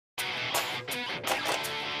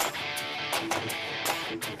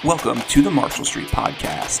Welcome to the Marshall Street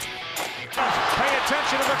Podcast. Pay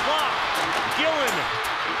attention to the clock. Gillen.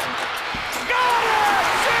 Got it!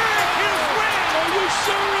 Syracuse win! Are you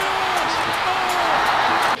serious?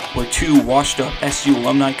 Oh! Where two washed-up SU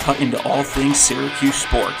alumni cut into all things Syracuse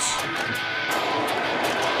sports.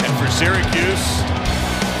 And for Syracuse,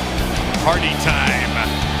 party time.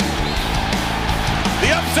 The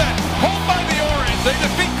upset, home by the Orange. They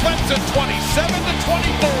defeat Clemson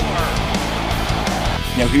 27-24.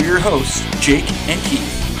 Now here are your hosts, Jake and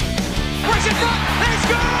Keith. Push it front, they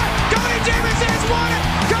score! Cody Jamison has won it!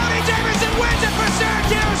 Cody Jamison wins it for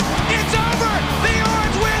Syracuse! It's over! The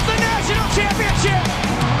Orange wins the national championship!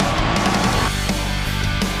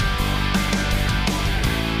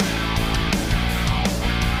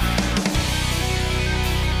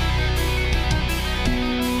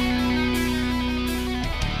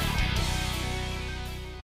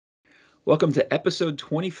 Welcome to episode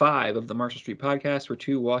 25 of the Marshall Street Podcast, where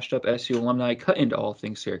two washed-up SU alumni cut into all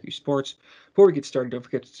things Syracuse sports. Before we get started, don't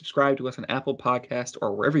forget to subscribe to us on Apple Podcasts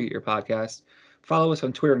or wherever you get your podcasts. Follow us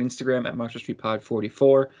on Twitter and Instagram at Marshall Street Pod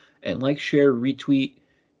 44, and like, share, retweet,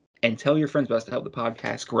 and tell your friends about us to help the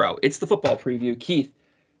podcast grow. It's the football preview. Keith,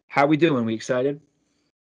 how are we doing? We excited?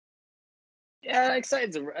 Yeah,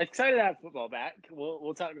 excited to have football back.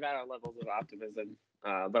 We'll talk about our levels of optimism.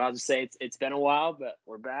 But I'll just say it's been a while, but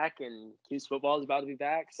we're back, and Q's football is about to be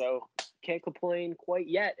back, so can't complain quite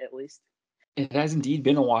yet, at least. It has indeed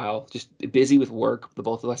been a while, just busy with work, the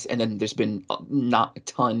both of us, and then there's been not a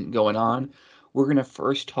ton going on. We're going to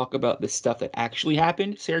first talk about the stuff that actually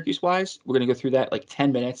happened, Syracuse-wise. We're going to go through that like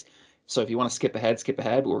 10 minutes, so if you want to skip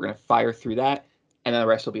ahead, but we're going to fire through that, and then the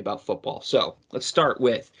rest will be about football. So let's start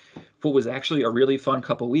with what was actually a really fun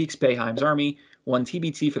couple weeks. Boeheim's Army won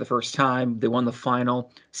TBT for the first time. They won the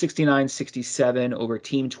final 69-67 over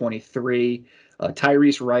Team 23.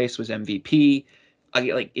 Tyrese Rice was MVP.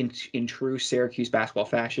 In true Syracuse basketball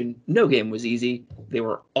fashion, no game was easy. They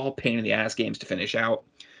were all pain in the ass games to finish out.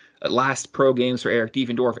 Last pro games for Eric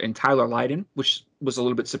Diefendorf and Tyler Lydon, which was a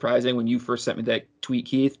little bit surprising when you first sent me that tweet,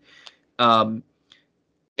 Keith. And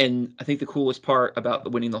I think the coolest part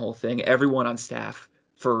about winning the whole thing, everyone on staff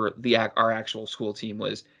for our actual school team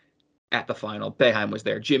was at the final. Boeheim was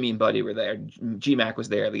there. Jimmy and Buddy were there. GMAC was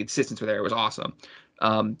there. The assistants were there. It was awesome.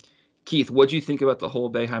 Keith, what do you think about the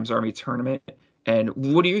whole Boeheim's Army tournament? And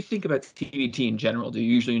what do you think about TBT in general? Do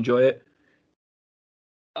you usually enjoy it?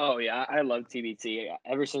 Oh, yeah, I love TBT.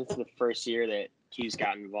 Ever since the first year that Q's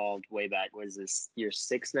got involved, way back, was this year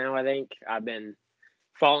 6 now, I think. I've been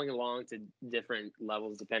following along to different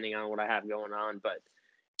levels depending on what I have going on, but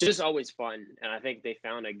just always fun. And I think they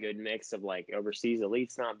found a good mix of like overseas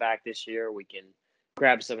elites not back this year. We can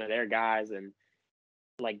grab some of their guys, and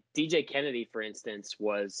like DJ Kennedy, for instance,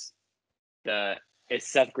 was as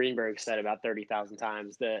Seth Greenberg said about 30,000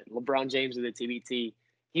 times, the LeBron James of the TBT.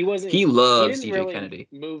 He loves DJ really Kennedy.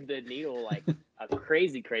 Move the needle like a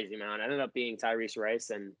crazy amount. It ended up being Tyrese Rice,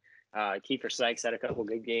 and Kiefer Sykes had a couple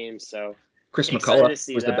good games. So Chris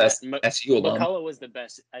McCullough was the best SU alum. McCullough was the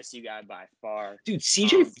best SU guy by far. Dude,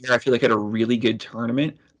 CJ Fair, I feel like, had a really good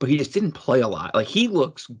tournament, but he just didn't play a lot. Like he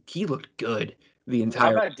looked good the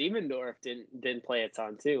entire. How about Diemendorf didn't play a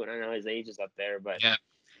ton too, and I know his age is up there, but yeah,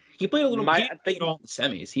 he played a little. He played all in the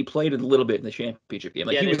semis. He played a little bit in the championship game.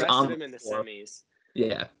 Like yeah, he they was rested him in the semis.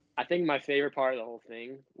 Yeah, I think my favorite part of the whole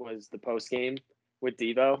thing was the post game with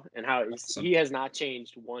Devo and how he has not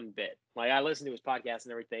changed one bit. Like I listen to his podcast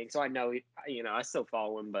and everything, so I know I still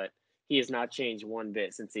follow him, but he has not changed one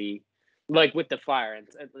bit since he, like with the fire, and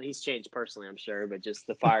he's changed personally, I'm sure, but just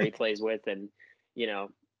the fire he plays with, and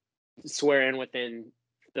swearing within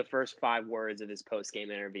the first 5 words of his post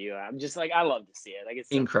game interview. I'm just like, I love to see it. Like it's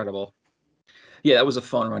so incredible. Cool. Yeah, that was a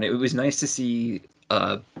fun run. It was nice to see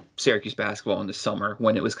Syracuse basketball in the summer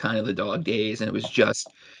when it was kind of the dog days and it was just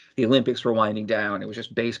the Olympics were winding down. It was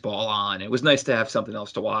just baseball on. It was nice to have something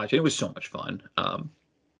else to watch. It was so much fun.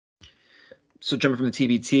 So jumping from the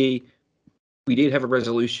TBT, we did have a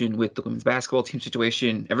resolution with the women's basketball team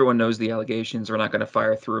situation. Everyone knows the allegations. We're not going to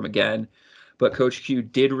fire through them again. But Coach Q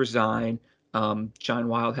did resign. John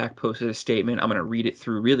Wildhack posted a statement. I'm going to read it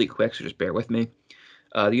through really quick, so just bear with me.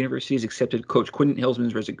 The university has accepted Coach Quentin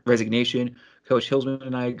Hillsman's resignation. Coach Hillsman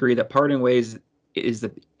and I agree that parting ways is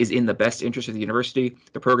in the best interest of the university,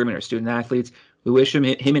 the program, and our student athletes. We wish him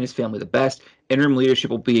and his family the best. Interim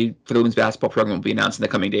leadership for the women's basketball program will be announced in the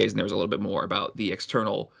coming days, and there was a little bit more about the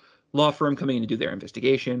external law firm coming in to do their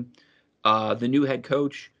investigation. The new head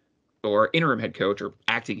coach, or interim head coach, or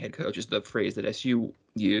acting head coach is the phrase that SU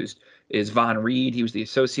used, is Von Reed. He was the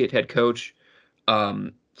associate head coach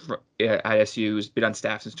at SU. He's been on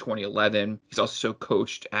staff since 2011. He's also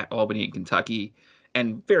coached at Albany and Kentucky.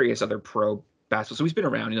 and various other pro basketball. So he's been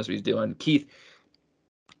around. He knows what he's doing. Keith,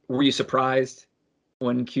 were you surprised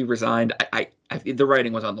when Q resigned? The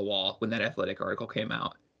writing was on the wall when that Athletic article came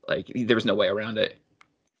out. Like, there was no way around it.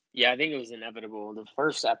 Yeah, I think it was inevitable. The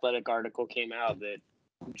first Athletic article came out that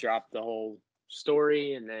dropped the whole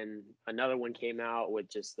story, and then another one came out with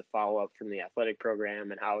just the follow-up from the athletic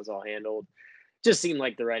program and how it was all handled. Just seemed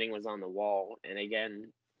like the writing was on the wall. And again,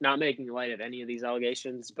 not making light of any of these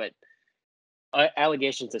allegations, but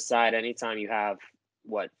allegations aside, anytime you have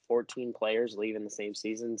 14 players leave in the same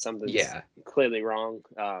season, something's clearly wrong.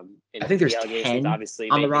 And I think there's the allegations 10 obviously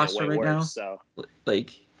on the making it roster way right now. worse. So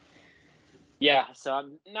yeah, so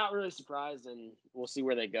I'm not really surprised, and we'll see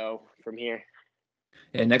where they go from here.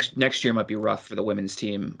 And next year might be rough for the women's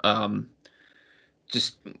team.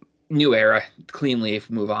 Just new era, clean leaf,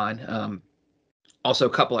 move on. Also, a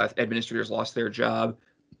couple of administrators lost their job.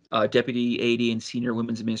 Deputy AD and Senior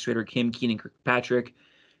Women's Administrator Kim Keenan-Kirkpatrick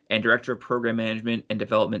and Director of Program Management and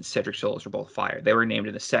Development Cedric Solis were both fired. They were named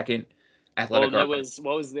in the second athletic. What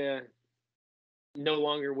was the no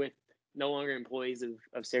longer employees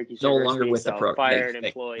of Syracuse no University, longer with so the program. Fired they,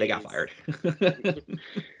 employees. They got fired.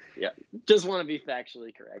 Yeah, just want to be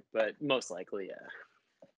factually correct, but most likely,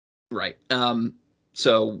 yeah. Right.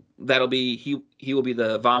 So that'll be he will be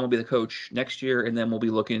Vaughn will be the coach next year, and then we'll be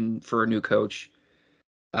looking for a new coach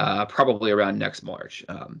probably around next March.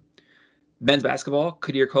 Men's basketball,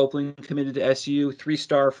 Kadir Copeland committed to SU,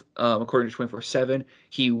 3-star according to 24/7.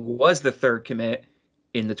 He was the third commit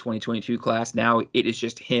in the 2022 class. Now it is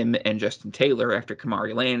just him and Justin Taylor after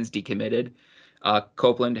Kamari Lands decommitted.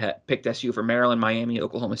 Copeland had picked SU for Maryland, Miami,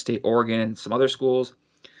 Oklahoma State, Oregon, and some other schools.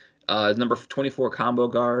 Number 24 combo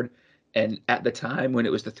guard. And at the time when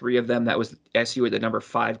it was the three of them, that was SU at the number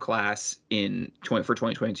 5 class for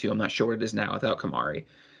 2022. I'm not sure what it is now without Kamari.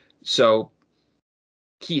 So,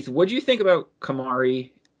 Keith, what do you think about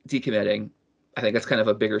Kamari decommitting? I think that's kind of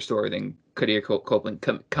a bigger story than Kadir Copeland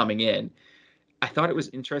coming in. I thought it was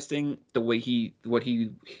interesting the way he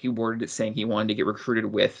worded it, saying he wanted to get recruited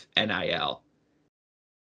with NIL.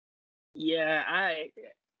 Yeah,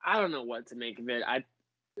 I don't know what to make of it.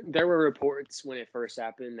 There were reports when it first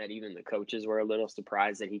happened that even the coaches were a little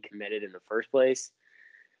surprised that he committed in the first place.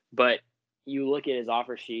 But you look at his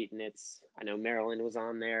offer sheet, and I know Maryland was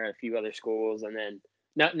on there, a few other schools, and then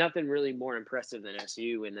nothing really more impressive than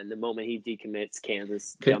SU. And then the moment he decommits,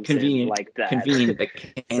 Kansas jumps in like that. Convenient that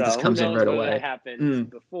Kansas comes in right away. That happened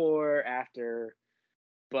before, after,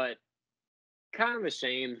 but kind of a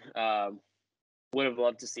shame. Would have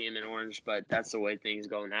loved to see him in Orange, but that's the way things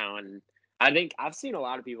go now. And I think I've seen a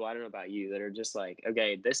lot of people, I don't know about you, that are just like,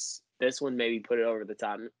 okay, this one maybe put it over the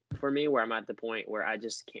top for me, where I'm at the point where I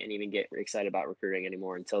just can't even get excited about recruiting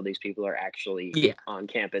anymore until these people are actually on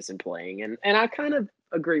campus and playing. And I kind of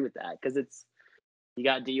agree with that, because you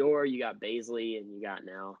got Dior, you got Baisley, and you got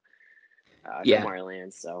now Kamari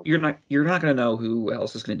Lands. So you're not going to know who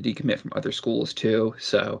else is going to decommit from other schools too.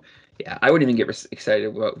 So yeah, I wouldn't even get excited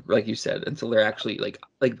about, like you said, until they're actually like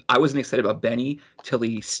I wasn't excited about Benny till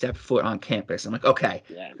he stepped foot on campus. I'm like, okay,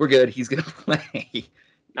 we're good. He's going to play.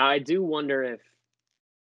 Now I do wonder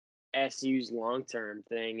if SU's long-term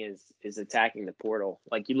thing is attacking the portal.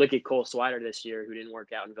 Like, you look at Cole Swider this year, who didn't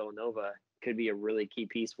work out in Villanova, could be a really key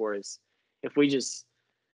piece for us if we just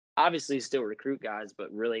obviously still recruit guys,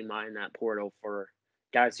 but really mine that portal for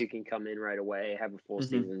guys who can come in right away, have a full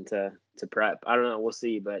season to prep. I don't know. We'll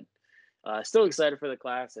see, but still excited for the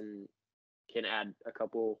class and can add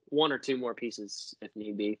one or two more pieces if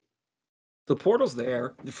need be. The portal's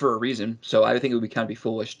there for a reason, so I think it would be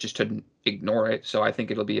foolish just to ignore it. So I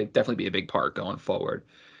think it'll definitely be a big part going forward.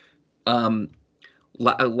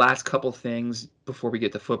 Last couple things before we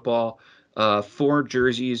get to football. 4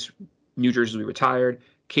 jerseys, new jerseys will be retired.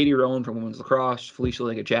 Katie Rowan from women's lacrosse, Felicia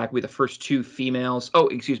Lega-Jack will be the first 2 females. Oh,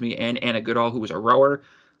 excuse me, and Anna Goodall, who was a rower.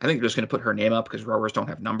 I think they're just going to put her name up because rowers don't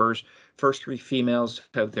have numbers. First 3 females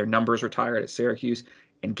have their numbers retired at Syracuse.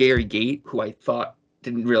 And Gary Gate, who I thought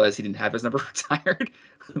didn't realize he didn't have his number retired,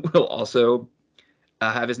 will also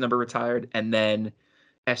have his number retired. And then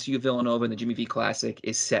SU Villanova in the Jimmy V Classic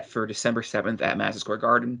is set for December 7th at Madison Square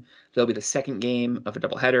Garden. That'll be the second game of a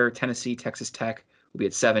doubleheader. Tennessee, Texas Tech will be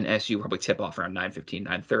at 7. SU will probably tip off around 9:15,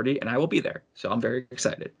 9:30, and I will be there. So I'm very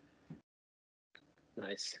excited.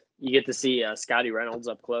 Nice. You get to see Scotty Reynolds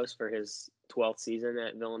up close for his 12th season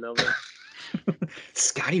at Villanova.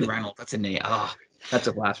 Scotty Reynolds, that's a name. That's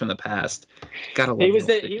a blast from the past. He was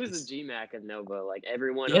the GMAC of Nova. Like,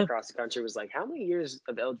 everyone across the country was like, how many years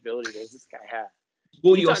of eligibility does this guy have?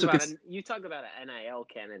 Well, you talk about an NIL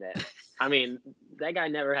candidate. I mean, that guy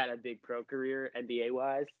never had a big pro career NBA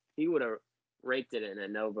wise. He would have raked it in at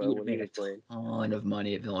He Nova would have when he made a was playing. ton of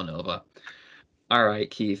money at Villanova. All right,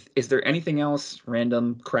 Keith. Is there anything else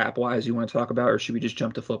random crap wise you want to talk about, or should we just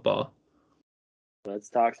jump to football? Let's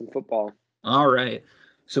talk some football. All right.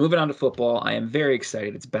 So moving on to football, I am very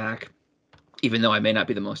excited. It's back, even though I may not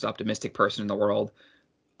be the most optimistic person in the world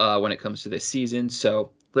when it comes to this season.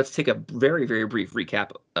 So let's take a very, very brief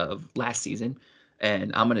recap of last season.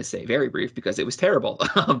 And I'm going to say very brief because it was terrible.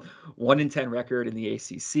 1-10 record in the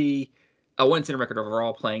ACC, a 1-10 record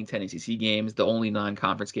overall, playing 10 ACC games. The only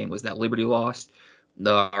non-conference game was that Liberty lost.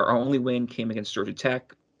 Our only win came against Georgia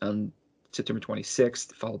Tech on September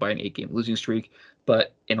 26th, followed by an 8-game losing streak.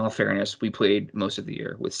 But in all fairness, we played most of the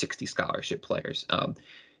year with 60 scholarship players.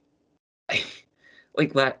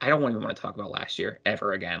 Like that, I don't even want to talk about last year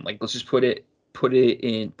ever again. Like, let's just put it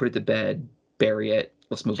to bed, bury it.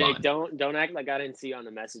 Let's move Jake, on. don't act like I didn't see you on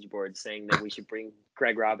the message board saying that we should bring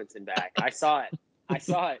Greg Robinson back. I saw it. I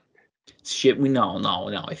saw it. Shit, we no.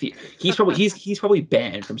 If he's probably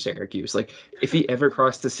banned from Syracuse. Like, if he ever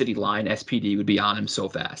crossed the city line, SPD would be on him so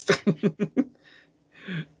fast.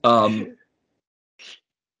 um.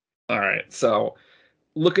 All right, so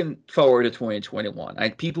looking forward to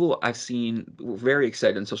 2021, people I've seen were very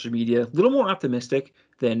excited on social media, a little more optimistic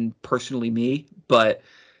than personally me, but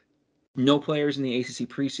no players in the ACC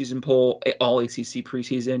preseason poll, all ACC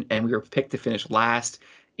preseason, and we were picked to finish last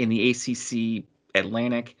in the ACC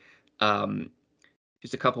Atlantic. Um,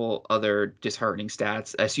 just a couple other disheartening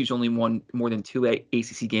stats. SU's only won more than two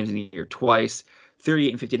ACC games in a year twice.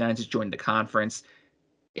 38 and 59 has joined the conference.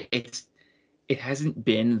 It's it hasn't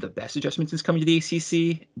been the best adjustment since coming to the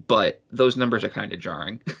ACC, but those numbers are kind of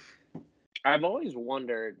jarring. I've always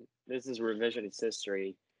wondered, this is revisionist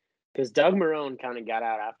history, because Doug Marrone kind of got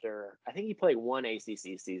out after, I think he played one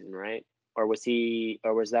ACC season, right? Or was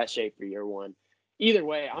that Schaefer year one? Either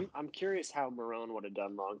way, I'm curious how Marrone would have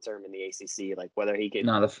done long term in the ACC, like whether he could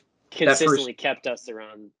No, that first consistently kept us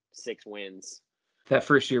around 6 wins. that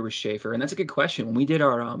first year was Schaefer, and that's a good question. When we did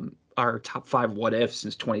our top 5 what ifs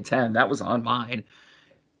since 2010, that was on mine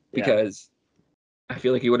Yeah. because I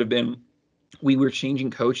feel like it would have been we were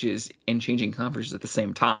changing coaches and changing conferences at the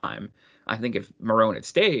same time. I think if Marone had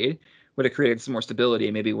stayed, would have created some more stability,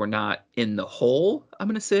 and maybe we're not in the hole, I'm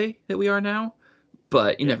going to say, that we are now,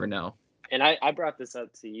 but you Yeah. never know. And I brought this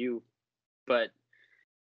up to you, but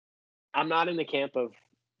I'm not in the camp of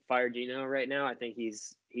fire Gino right now. I think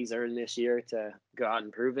he's earned this year to go out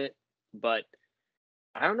and prove it. But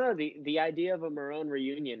I don't know. The idea of a Marone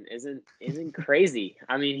reunion isn't crazy.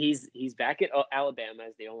 I mean, he's back at Alabama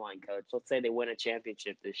as the O-line coach. Let's say they win a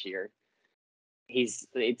championship this year.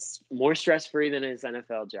 It's more stress free than his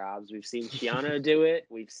NFL jobs. We've seen Shiano do it.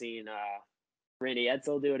 We've seen Randy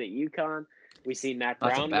Edsall do it at UConn. We've seen Matt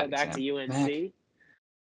That's a Brown go bad back example. to UNC. Mac.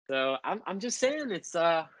 So I'm just saying it's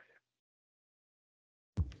I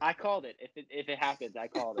called it. If it happens, I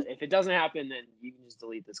called it. If it doesn't happen, then you can just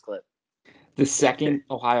delete this clip. The second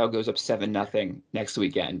Ohio goes up 7-0 next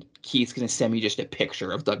weekend, Keith's going to send me just a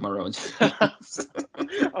picture of Doug Marone's face.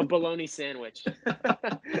 A bologna sandwich.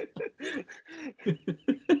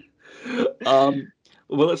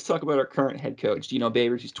 Well, let's talk about our current head coach, Dino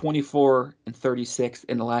Babers. He's 24 and 36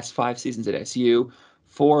 in the last 5 seasons at SU.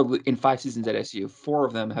 5 seasons at SU, 4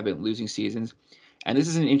 of them have been losing seasons. And this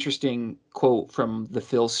is an interesting quote from the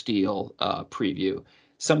Phil Steele preview.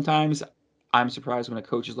 Sometimes I'm surprised when a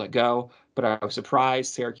coach is let go, but I was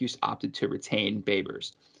surprised Syracuse opted to retain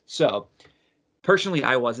Babers. So personally,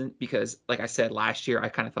 I wasn't because, like I said, last year I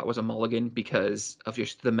kind of thought was a mulligan because of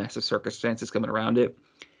just the mess of circumstances coming around it.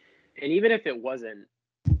 And even if it wasn't,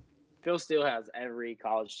 Phil Steele has every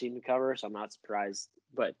college team to cover, so I'm not surprised.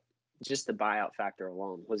 But just the buyout factor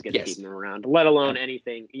alone was going to keep him around, let alone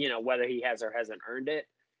anything, whether he has or hasn't earned it.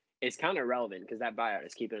 It's kind of relevant because that buyout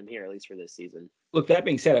is keeping him here, at least for this season. Look, that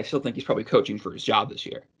being said, I still think he's probably coaching for his job this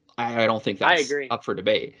year. I don't think I that's agree. up for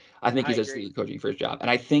debate. I think he's absolutely coaching for his job. And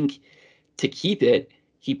I think to keep it,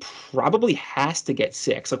 he probably has to get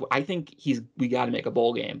 6. Like, I think we got to make a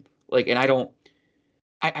bowl game. Like, and I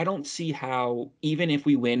don't see how, even if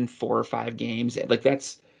we win 4 or 5 games, like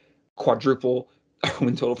that's quadruple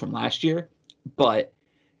win total from last year. But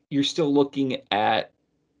you're still looking at,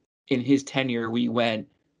 in his tenure, we went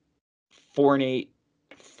 4-8,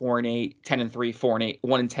 4-8, 10-3, 4-8,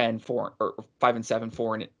 1-10, 4 or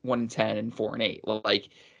 5-7, 1-10, and 4-8. Like,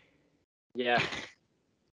 yeah.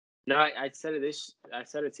 No, I said it. I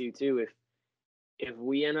said it to you too. If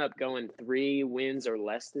we end up going 3 wins or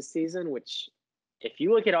less this season, which if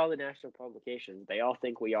you look at all the national publications, they all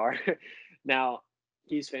think we are. Now,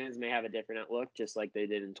 Hughes fans may have a different outlook, just like they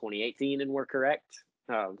did in 2018, and we're correct.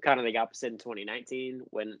 Kind of the opposite in 2019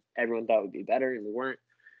 when everyone thought we'd be better and we weren't.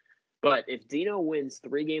 But if Dino wins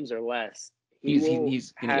 3 games or less, he He's will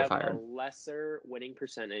he's gonna get have a fired. lesser winning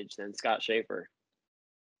percentage than Scott Schaefer.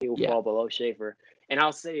 He will Yeah. fall below Schaefer. And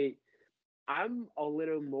I'll say I'm a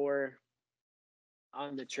little more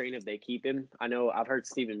on the train if they keep him. I know I've heard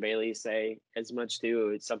Stephen Bailey say as much too.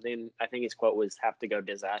 It's something, I think his quote was, have to go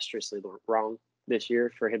disastrously wrong this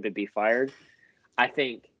year for him to be fired. I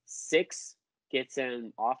think 6 gets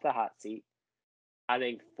him off the hot seat. I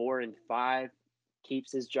think 4 and 5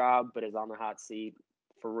 keeps his job but is on the hot seat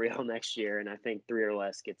for real next year, and I think 3 or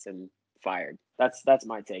less gets him fired. That's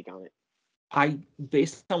my take on it.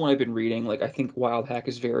 Based on what I've been reading, like I think Wild Hack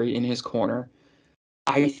is very in his corner.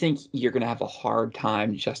 I think you're gonna have a hard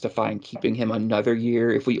time justifying keeping him another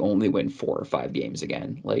year if we only win 4 or 5 games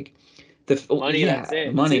again. Like Money, that's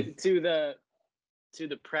it. money. To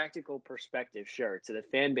the practical perspective, sure. To the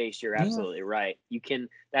fan base, you're Yeah. absolutely right.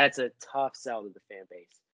 That's a tough sell to the fan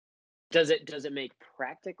base. Does it make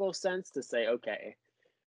practical sense to say, okay,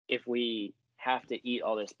 if we have to eat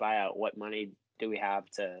all this buyout, what money do we have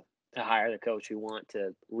to hire the coach we want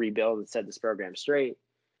to rebuild and set this program straight?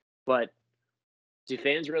 But do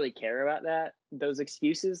fans really care about that? Those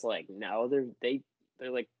excuses? Like, no, they're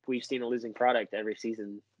like, we've seen a losing product every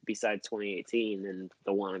season besides 2018 and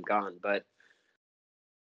the one I'm gone. But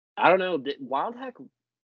I don't know. Wild Hack,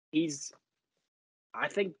 I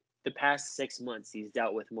think the past 6 months he's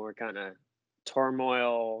dealt with more kind of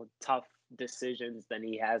turmoil, tough decisions than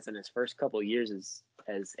he has in his first couple of years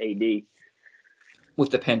as AD.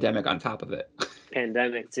 With the pandemic on top of it.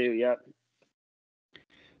 Pandemic too, yep.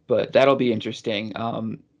 But that'll be interesting.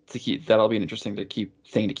 That'll be an interesting keep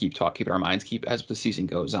in our minds, keep as the season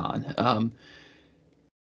goes on.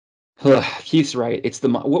 Keith's right. It's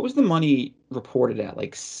what was the money reported at?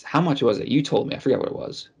 Like, how much was it? You told me. I forget what it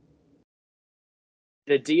was.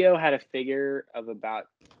 The Dio had a figure of about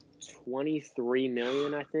 23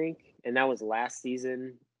 million, I think, and that was last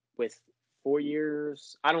season with 4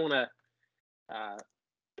 years. I don't want to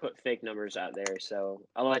put fake numbers out there, so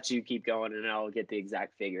I'll let you keep going and I'll get the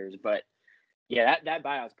exact figures. But yeah, that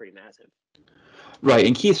buyout's pretty massive. Right,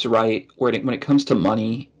 and Keith's right. When it comes to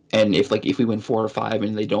money, and if we win 4 or 5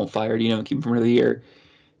 and they don't fire, and keep him for another year,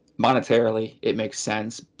 monetarily it makes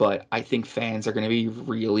sense. But I think fans are going to be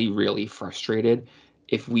really, really frustrated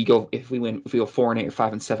if we go 4 and 8 or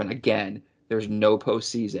 5 and 7 again. There's no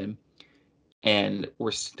postseason, and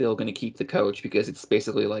we're still going to keep the coach because it's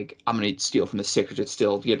basically like I'm going to steal from the Sixers. It's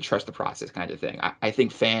still you have to trust the process kind of thing. I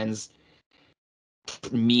think fans,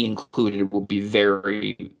 me included, will be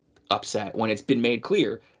very upset when it's been made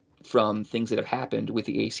clear from things that have happened with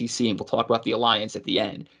the ACC, and we'll talk about the alliance at the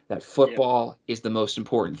end, that football is the most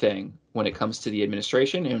important thing when it comes to the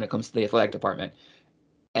administration and when it comes to the athletic department.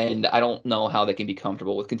 And I don't know how they can be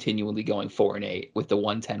comfortable with continually going 4 and 8 with the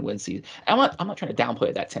 110 win season. I'm not trying to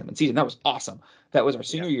downplay that 10 win season. That was awesome. That was our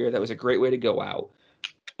senior year. That was a great way to go out.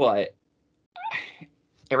 But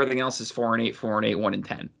everything else is 4 and 8, 4 and 8, 1 and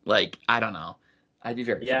 10. Like, I don't know. I'd be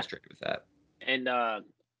very frustrated with that. And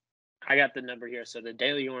I got the number here. So the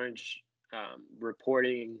Daily Orange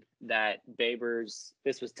reporting that Babers,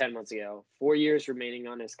 this was 10 months ago, 4 years remaining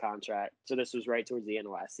on his contract. So this was right towards the end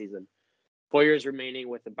of last season. 4 years remaining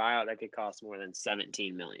with a buyout that could cost more than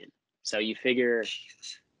 $17 million. So you figure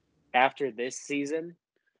after this season,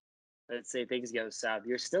 let's say things go south,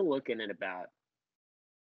 you're still looking at about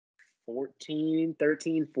 14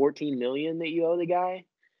 million that you owe the guy.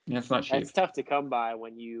 Yeah, it's not cheap. That's tough to come by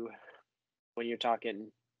when you're talking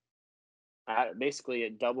basically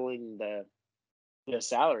doubling the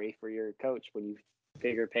salary for your coach when you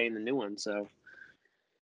figure paying the new one. So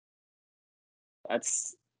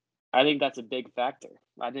I think that's a big factor.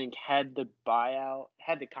 I think had the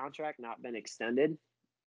contract not been extended,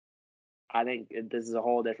 I think this is a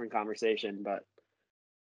whole different conversation, but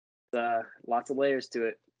lots of layers to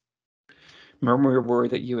it. Remember we were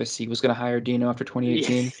worried that USC was going to hire Dino after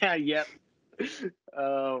 2018? Yeah, yep.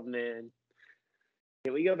 Oh, man.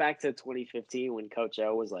 Can we go back to 2015 when Coach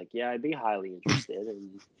O was like, yeah, I'd be highly interested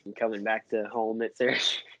in coming back to home at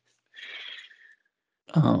Syracuse?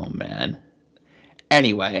 Oh, man.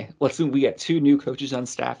 Anyway, let's see. We got 2 new coaches on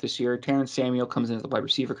staff this year. Terrence Samuel comes in as the wide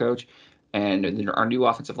receiver coach, and then our new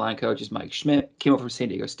offensive line coach is Mike Schmidt, came over from San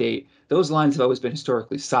Diego State. Those lines have always been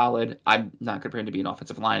historically solid. I'm not comparing to be an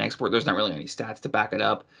offensive line expert. There's not really any stats to back it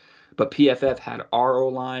up. But PFF had our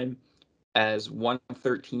O-line as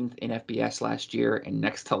 113th in FBS last year and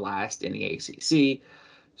next to last in the ACC.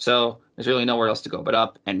 So there's really nowhere else to go but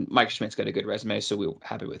up. And Mike Schmidt's got a good resume, so we were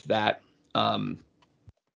happy with that.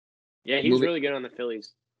 Yeah, he was really good on the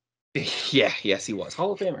Phillies. Yeah, yes, he was.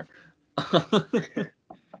 Hall of Famer.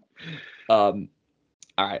 All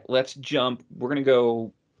right, let's jump. We're going to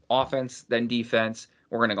go offense, then defense.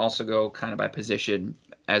 We're going to also go kind of by position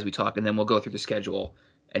as we talk, and then we'll go through the schedule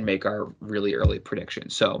and make our really early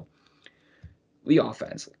predictions. So the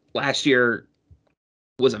offense last year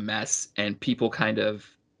was a mess, and people kind of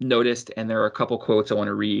noticed. And there are a couple quotes I want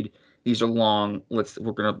to read. These are long. I'm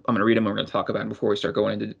gonna read them. And we're gonna talk about them before we start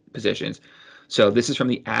going into positions. So this is from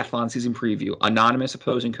the Athlon season preview. Anonymous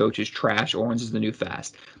opposing coaches trash. Orange is the new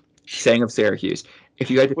fast. Saying of Syracuse. If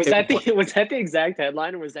you had to Was pick that one, the exact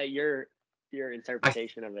headline, or was that your I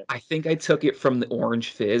interpretation of it? I think I took it from the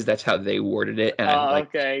Orange Fizz. That's how they worded it, and I Oh, like.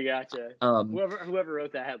 okay, gotcha. Um, Whoever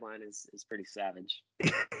wrote that headline is pretty savage.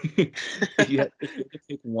 if you had to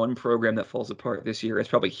pick one program that falls apart this year, it's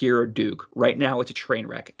probably here or Duke. Right now, it's a train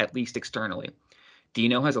wreck, at least externally.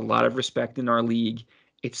 Dino has a lot of respect in our league.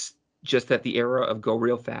 It's just that the era of go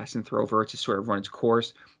real fast and throw verts has sort of run its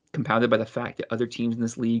course, compounded by the fact that other teams in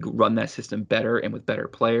this league run that system better and with better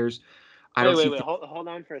players. I don't see. Wait. Hold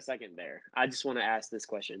on for a second there. I just want to ask this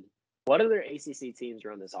question. What other ACC teams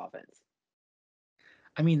run this offense?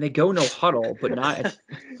 I mean, they go no huddle, but not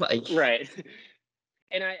like. Right.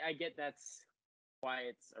 And I get that's why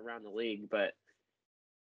it's around the league, but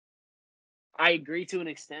I agree to an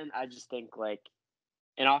extent. I just think like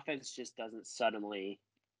an offense just doesn't suddenly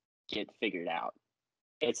get figured out.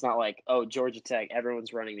 It's not like, oh, Georgia Tech,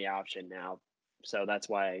 everyone's running the option now. So that's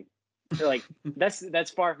why like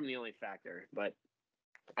that's far from the only factor, but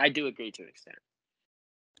I do agree to an extent.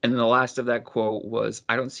 And then the last of that quote was,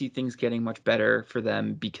 I don't see things getting much better for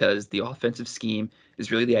them because the offensive scheme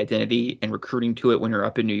is really the identity, and recruiting to it when you're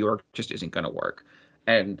up in New York just isn't going to work.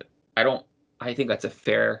 And I don't, I think that's a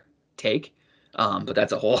fair take. But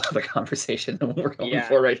that's a whole other conversation than what we're going Yeah.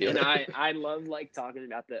 for right here. And I love like talking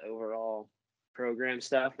about the overall program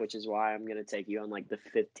stuff, which is why I'm gonna take you on like the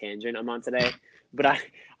fifth tangent I'm on today. But I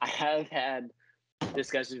have had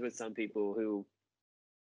discussions with some people who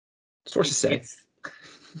Sources say.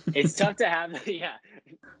 it's tough to have yeah.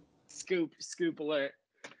 Scoop alert.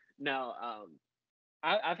 No,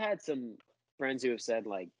 I've had some friends who have said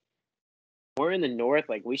like we're in the north,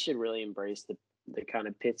 like we should really embrace the kind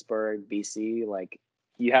of Pittsburgh, BC, like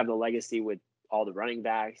you have the legacy with all the running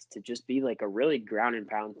backs to just be like a really ground and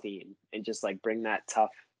pound team and just like bring that tough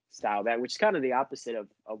style back, which is kind of the opposite of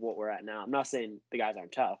what we're at now. I'm not saying the guys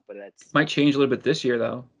aren't tough, but that's Might change a little bit this year,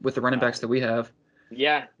 though, with the running backs that we have.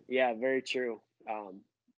 yeah, very true.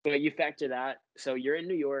 But you factor that. So you're in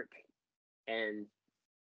New York, and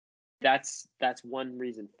that's one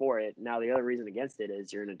reason for it. Now the other reason against it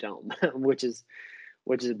is you're in a dome, which is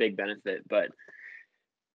a big benefit. But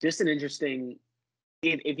just an interesting.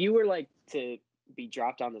 If you were like to be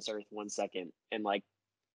dropped on this earth 1 second and like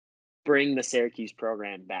bring the Syracuse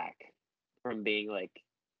program back from being like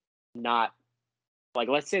not like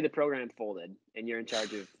let's say the program folded and you're in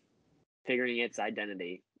charge of figuring its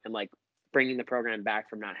identity and like bringing the program back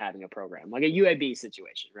from not having a program, like a UAB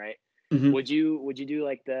situation, right? Mm-hmm. Would you do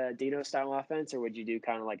like the Dino style offense, or would you do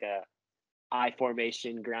kind of like a I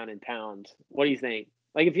formation, ground and pound? What do you think?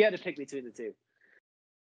 Like if you had to pick between the two.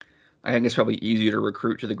 I think it's probably easier to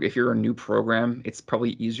recruit to if you're a new program, it's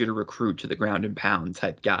probably easier to recruit to the ground and pound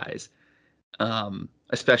type guys,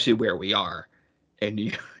 especially where we are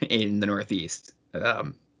in in the Northeast.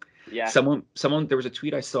 Yeah. Someone, there was a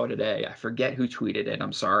tweet I saw today. I forget who tweeted it.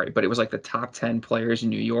 I'm sorry, but it was like the top 10 players in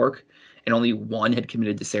New York, and only one had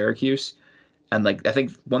committed to Syracuse. And like I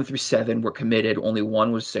think 1 through 7 were committed. Only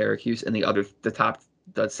one was Syracuse, and the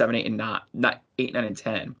 7, 8, and not 8, 9, and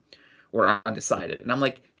 10 were undecided. And I'm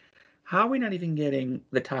like, how are we not even getting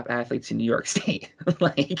the top athletes in New York State?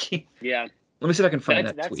 Like, Yeah. let me see if I can find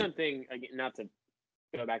that That's tweet. something again, not to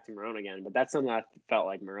go back to Marone again, but that's something I felt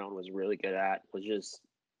like Marone was really good at, was just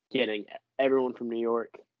getting everyone from New York.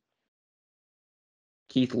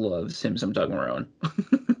 Keith loves him some Doug Marone.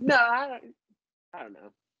 No, I don't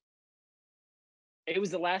know. It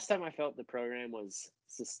was the last time I felt the program was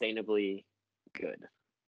sustainably good.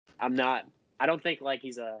 I don't think like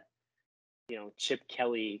he's a, Chip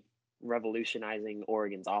Kelly revolutionizing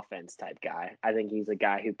Oregon's offense type guy. I think he's a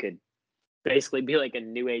guy who could basically be like a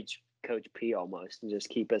new age Coach P almost and just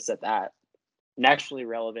keep us at that nationally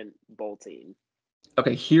relevant bowl team.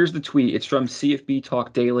 Okay, here's the tweet. It's from CFB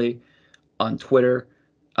Talk Daily on Twitter.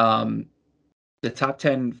 The top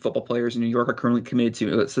 10 football players in New York are currently committed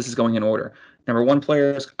to. This is going in order. Number 1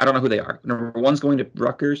 players, I don't know who they are. Number 1's going to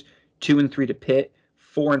Rutgers, 2 and 3 to Pitt,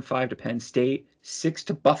 4 and 5 to Penn State, 6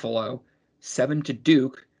 to Buffalo, 7 to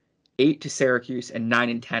Duke, 8 to Syracuse, and 9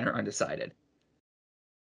 and 10 are undecided.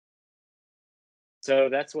 So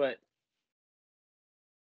that's what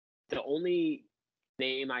the only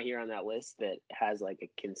name I hear on that list that has like a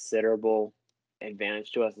considerable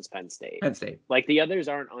advantage to us is Penn State. Penn State. Like the others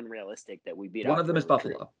aren't unrealistic that we beat One out of them for is a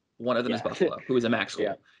recruit. Buffalo. One of them is Yeah. Buffalo, who is a MAC school.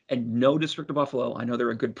 Yeah. And no disrespect to Buffalo. I know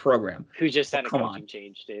they're a good program. Who just had a come coaching on.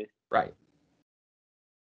 change too. Right.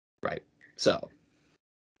 So,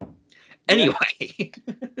 anyway,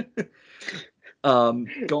 going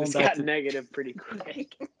This back got to negative pretty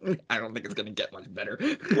quick. I don't think it's gonna get much better.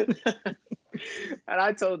 And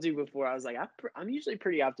I told you before, I was like, I'm usually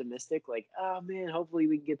pretty optimistic. Like, oh man, hopefully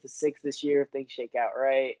we can get to 6 this year if things shake out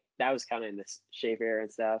right. That was kind of in the Schaefer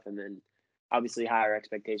and stuff, and then obviously higher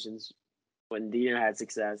expectations when Dino had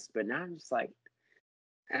success. But now I'm just like,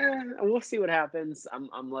 we'll see what happens.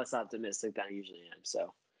 I'm less optimistic than I usually am.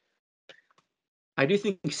 So I do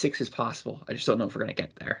think 6 is possible. I just don't know if we're gonna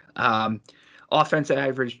get there. Offense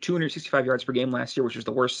averaged 265 yards per game last year, which was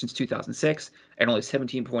the worst since 2006, and only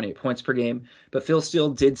 17.8 points per game. But Phil Steele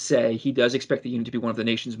did say he does expect the unit to be one of the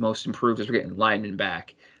nation's most improved as we're getting linemen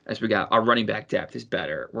back, as we got our running back depth is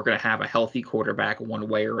better. We're going to have a healthy quarterback one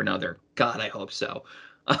way or another. God, I hope so.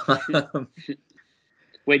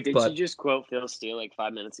 wait, did you But just quote Phil Steele like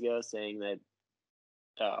 5 minutes ago saying that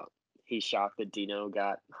he's shocked that Dino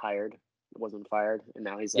got hired, wasn't fired, and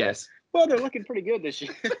now he's like, yes, well, they're looking pretty good this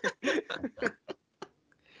year.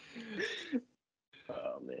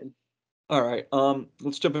 Oh man. all right.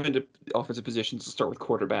 Let's jump into offensive positions. Let's start with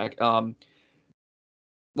quarterback. A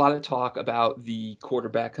lot of talk about the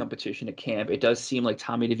quarterback competition at camp. It does seem like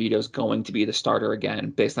Tommy DeVito is going to be the starter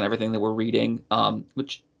again, based on everything that we're reading.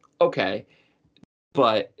 Which okay,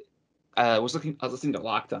 but I was listening to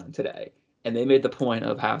Locked On today, and they made the point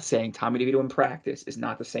of how saying Tommy DeVito in practice is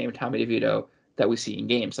not the same Tommy DeVito that we see in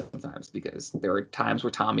games sometimes, because there are times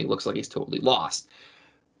where Tommy looks like he's totally lost.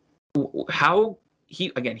 How he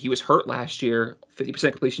was hurt last year,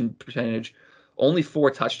 50% completion percentage, only 4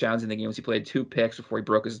 touchdowns in the games. He played 2 picks before he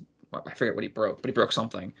broke his, I forget what he broke, but he broke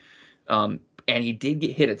something. And he did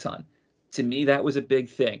get hit a ton. To me, that was a big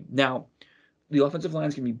thing. Now, the offensive line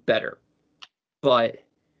is going to be better, but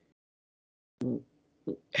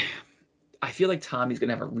I feel like Tommy's going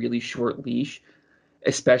to have a really short leash,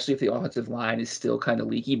 especially if the offensive line is still kind of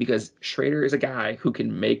leaky, because Schrader is a guy who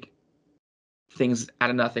can make things out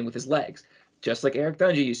of nothing with his legs, just like Eric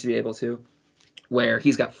Dungy used to be able to, where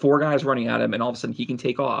he's got 4 guys running at him and all of a sudden he can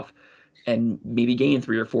take off and maybe gain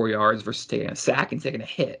 3 or 4 yards versus taking a sack and taking a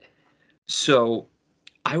hit. So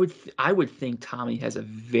I would think Tommy has a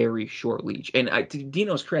very short leash. And to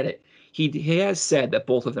Dino's credit, he has said that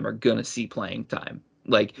both of them are gonna see playing time.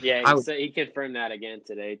 Like Yeah, he said he confirmed that again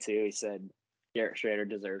today too. He said Garrett Schrader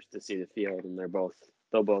deserves to see the field, and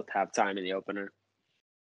they'll both have time in the opener.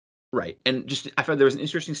 Right. And just I thought there was an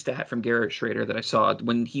interesting stat from Garrett Schrader that I saw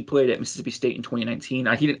when he played at Mississippi State in 2019.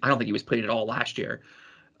 I don't think he was played at all last year.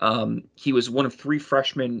 He was one of 3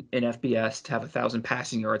 freshmen in FBS to have 1,000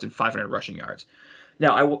 passing yards and 500 rushing yards.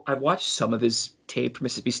 Now, I've watched some of his tape from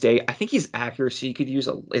Mississippi State. I think his accuracy could use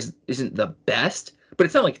isn't the best, but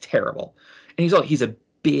it's not like terrible. And he's a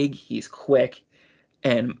he's quick,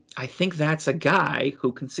 and I think that's a guy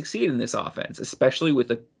who can succeed in this offense, especially with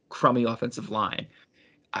a crummy offensive line.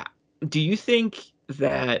 Do you think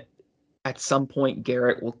that at some point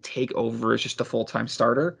Garrett will take over as just a full-time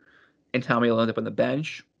starter and Tommy will end up on the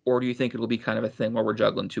bench? Or do you think it'll be kind of a thing where we're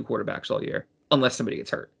juggling 2 quarterbacks all year, unless somebody gets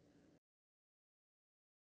hurt?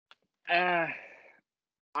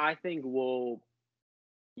 I think you'll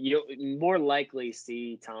more likely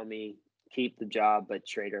see Tommy keep the job, but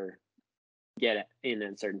Schrader get it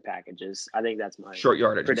in certain packages. I think that's my Short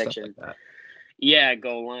yardage prediction. And stuff like that. Yeah,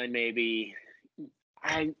 goal line maybe.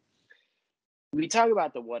 We talk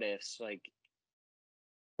about the what ifs. Like,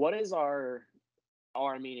 what is our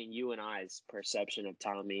meaning you and I's perception of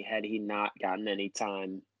Tommy had he not gotten any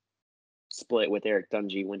time split with Eric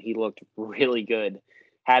Dungy when he looked really good,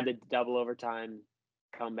 had the double overtime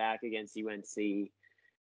comeback against UNC,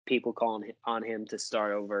 people calling on him to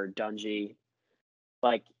start over Dungy.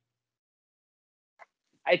 Like,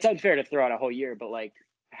 it's unfair to throw out a whole year, but like,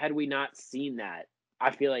 had we not seen that, I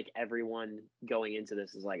feel like everyone going into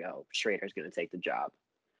this is like, oh, Schrader's going to take the job.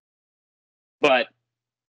 But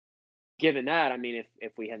given that, I mean,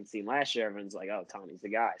 if we hadn't seen last year, everyone's like, oh, Tommy's the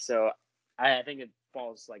guy. So I think it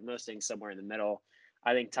falls, like most things, somewhere in the middle.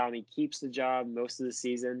 I think Tommy keeps the job most of the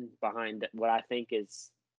season behind what I think is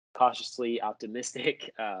cautiously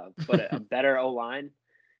optimistic, but a better O-line.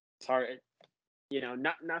 It's hard,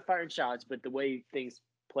 not firing shots, but the way things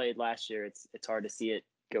played last year, it's hard to see it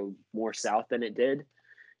go more south than it did.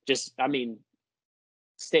 Just, I mean,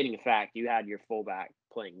 stating a fact, you had your fullback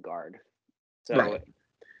playing guard. So right.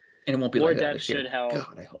 And it won't be more like that depth this year. should help.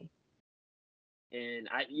 God, I hope. And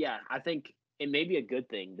I think it may be a good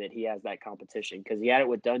thing that he has that competition, because he had it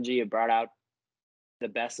with Dungy. It brought out the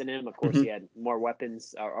best in him. Of course, he had more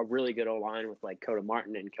weapons, a really good O-line with like Coda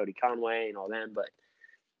Martin and Cody Conway and all them. But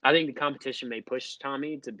I think the competition may push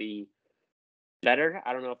Tommy to be better.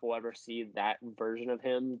 I don't know if we'll ever see that version of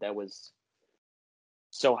him that was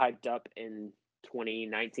so hyped up in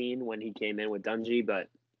 2019 when he came in with Dungy, but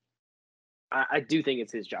I do think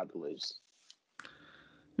it's his job to lose.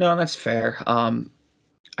 No, that's fair.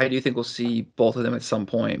 I do think we'll see both of them at some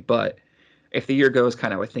point, but if the year goes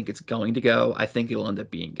kind of, I think it's going to go, I think it'll end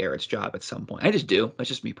up being Garrett's job at some point. I just do. That's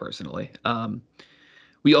just me personally.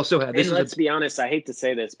 We also had this. And let's be honest, I hate to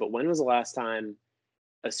say this, but when was the last time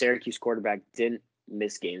a Syracuse quarterback didn't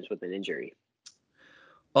miss games with an injury?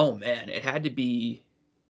 Oh man, it had to be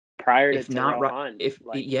prior to if not Terrell Hunt. if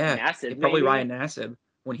like yeah, Nassib, probably maybe? Ryan Nassib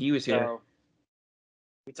when he was here. So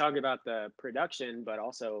we talk about the production, but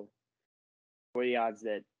also what are the odds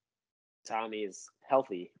that Tommy is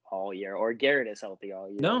healthy all year, or Garrett is healthy all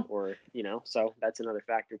year, No. or so that's another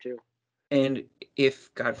factor too. And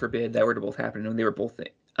if, God forbid, that were to both happen and they were both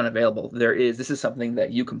unavailable, this is something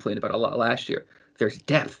that you complained about a lot last year. There's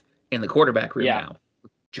depth in the quarterback room now.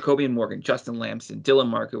 Jacoby Morgan, Justin Lamson, Dylan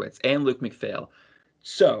Markowitz, and Luke McPhail.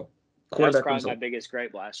 So, quarterback that was probably my biggest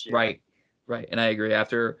gripe last year. Right. And I agree.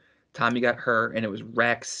 After Tommy got hurt, and it was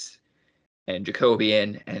Rex and Jacoby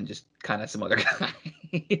and just kind of some other guys.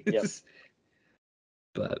 Yep.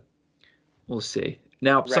 But we'll see.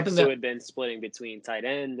 Now, Rex, something who that had been splitting between tight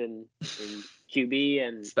end and QB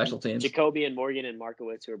and special teams, Jacoby and Morgan and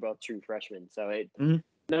Markowitz, who are both true freshmen. So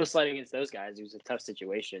no slighting against those guys. It was a tough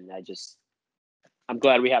situation. I'm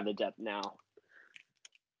glad we have the depth now.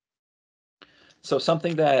 So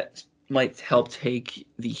something that might help take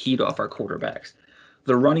the heat off our quarterbacks.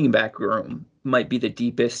 The running back room might be the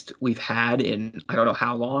deepest we've had in I don't know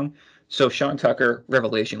how long. So Sean Tucker,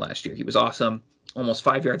 revelation last year. He was awesome. Almost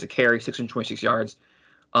 5 yards a carry, 626 yards.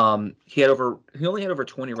 He only had over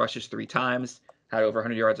 20 rushes 3 times, had over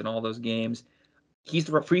 100 yards in all those games. He's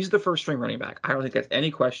the first string running back. I don't think that's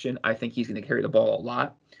any question. I think he's going to carry the ball a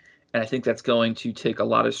lot. And I think that's going to take a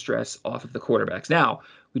lot of stress off of the quarterbacks. Now,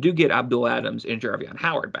 we do get Abdul Adams and Jarvion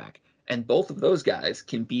Howard back. And both of those guys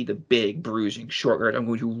can be the big, bruising, short yard, I'm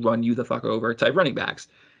going to run you the fuck over type running backs.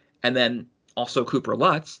 And then also Cooper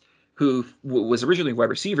Lutz, who was originally wide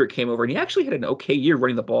receiver, came over, and he actually had an okay year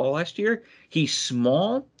running the ball last year. He's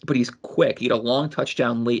small, but he's quick. He had a long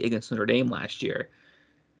touchdown late against Notre Dame last year.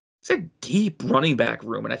 It's a deep running back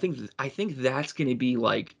room, and I think that's going to be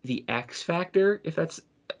like the X factor, if that's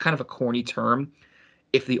kind of a corny term,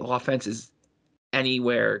 if the offense is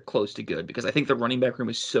anywhere close to good, because I think the running back room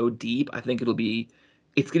is so deep. I think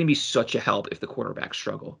it's going to be such a help if the quarterbacks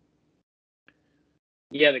struggle.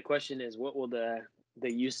 Yeah, the question is, what will the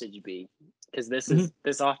usage be? Because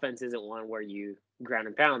this offense isn't one where you ground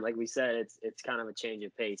and pound. Like we said, it's kind of a change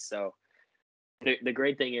of pace. So the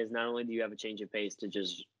great thing is not only do you have a change of pace to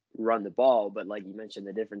just run the ball, but like you mentioned,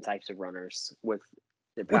 the different types of runners with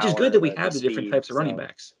the power, which is good that we have the speed. different types of running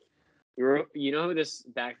backs. You know who this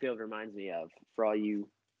backfield reminds me of, for all you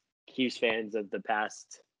Hughes fans of the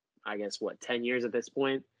past, I guess, 10 years at this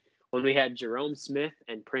point, when we had Jerome Smith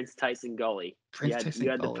and Prince Tyson Gully. You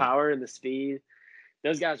had the power and the speed.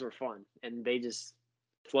 Those guys were fun, and they just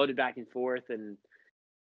floated back and forth, and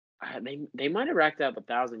they might have racked up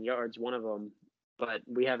 1,000 yards, one of them, but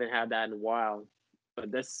we haven't had that in a while.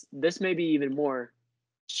 But this may be even more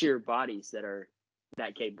sheer bodies that are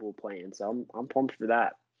that capable of playing. So I'm pumped for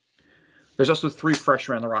that. There's also 3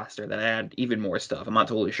 freshmen on the roster that add even more stuff. I'm not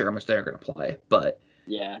totally sure how much they're going to play, but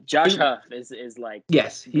yeah, Josh Huff is like,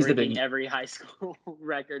 yes, he's the breaking every high school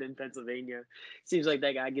record in Pennsylvania. Seems like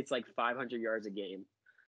that guy gets like 500 yards a game.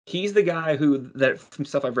 He's the guy that from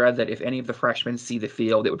stuff I've read, that if any of the freshmen see the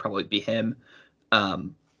field, it would probably be him.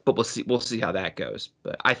 But we'll see how that goes.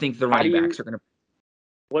 But I think the running backs are going to.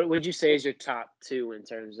 What would you say is your top 2 in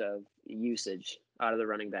terms of usage out of the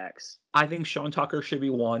running backs? I think Sean Tucker should be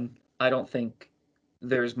 1. I don't think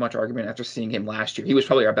there's much argument after seeing him last year. He was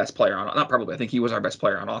probably our best player I think he was our best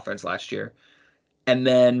player on offense last year. And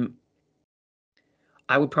then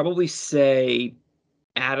I would probably say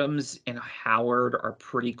Adams and Howard are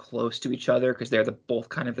pretty close to each other because they're both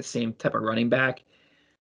kind of the same type of running back.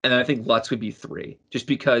 And then I think Lutz would be 3, just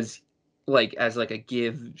because as a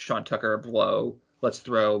give Sean Tucker a blow, let's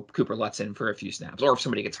throw Cooper Lutz in for a few snaps. Or if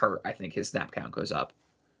somebody gets hurt, I think his snap count goes up.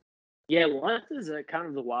 Yeah, Lutz is kind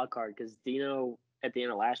of the wild card, because Dino at the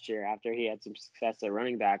end of last year, after he had some success at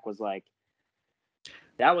running back, was like,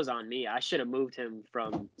 that was on me. I should have moved him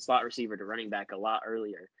from slot receiver to running back a lot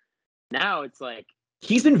earlier. Now it's like,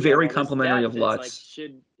 he's been very complimentary of Lutz.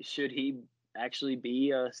 Like, should he actually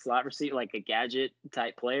be a slot receiver, like a gadget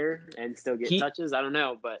type player, and still get touches? I don't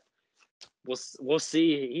know, but we'll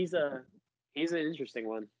see. He's an interesting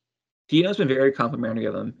one. Dino's been very complimentary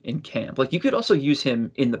of him in camp. Like, you could also use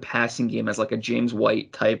him in the passing game as like a James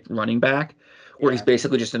White type running back, where he's Yeah.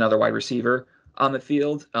 basically just another wide receiver on the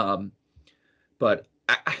field. But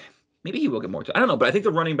maybe he will get more. I don't know, but I think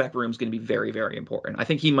the running back room is going to be very, very important. I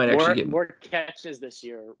think he might actually get more catches this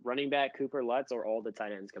year. Running back Cooper Lutz or all the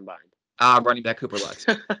tight ends combined. Running back Cooper Lutz.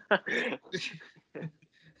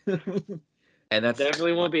 And that's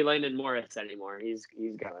definitely won't be Landon Morris anymore. He's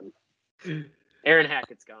gone. Aaron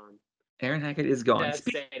Hackett's gone. Aaron Hackett is gone. That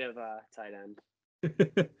state of tight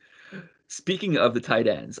end. Speaking of the tight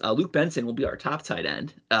ends, Luke Benson will be our top tight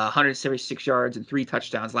end. 176 yards and 3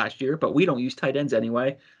 touchdowns last year, but we don't use tight ends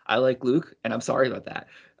anyway. I like Luke, and I'm sorry about that.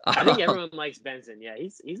 I think everyone likes Benson. Yeah,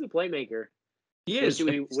 he's a playmaker. He is.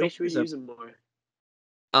 Wish we use him more.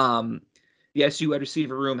 The SU wide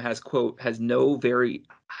receiver room has no very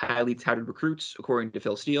highly touted recruits, according to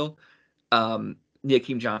Phil Steele.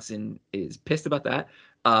 Niakeem Johnson is pissed about that.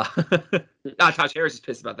 Taj Harris is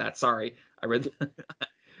pissed about that. Sorry, I read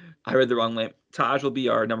the wrong name. Taj will be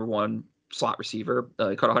our number 1 slot receiver.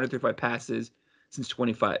 He caught 135 passes since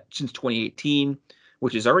 2018,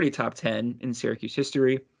 which is already top 10 in Syracuse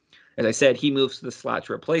history. As I said, he moves to the slot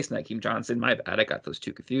to replace Niakeem Johnson. My bad, I got those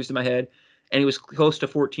two confused in my head. And he was close to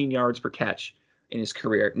 14 yards per catch in his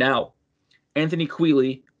career. Now, Anthony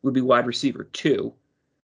Quealy would be wide receiver 2,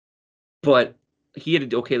 but he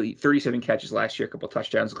had 37 catches last year, a couple of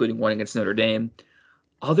touchdowns, including one against Notre Dame.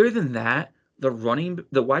 Other than that, the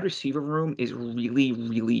wide receiver room is really,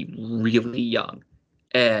 really, really young.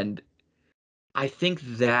 And I think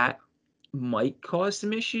that might cause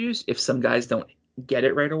some issues if some guys don't get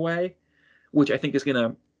it right away, which I think is going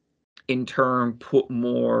to, in turn, put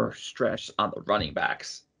more stress on the running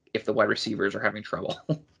backs if the wide receivers are having trouble.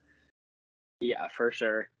 Yeah, for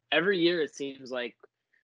sure. Every year it seems like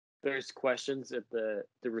there's questions at the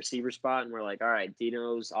receiver spot, and we're like, all right,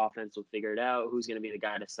 Dino's offense will figure it out. Who's going to be the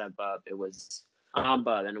guy to step up? It was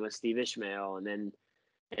Amba, then it was Steve Ishmael, and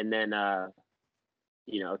then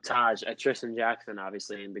Taj, Tristan Jackson,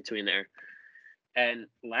 obviously in between there. And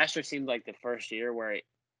last year seemed like the first year where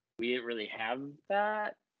we didn't really have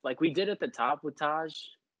that. Like we did at the top with Taj.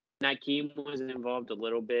 Nakeem was involved a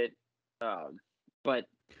little bit, but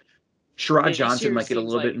Sherrod Johnson might get a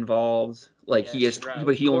little bit involved. Like he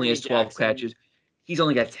only has 12 Jackson. catches. He's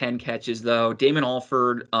only got 10 catches though. Damon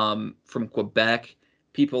Alford, from Quebec,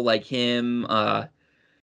 people like him.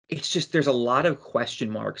 It's just there's a lot of question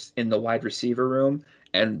marks in the wide receiver room,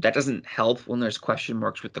 and that doesn't help when there's question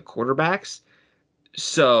marks with the quarterbacks.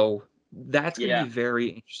 So that's going to be very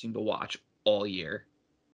interesting to watch all year.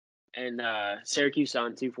 And Syracuse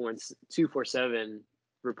on 247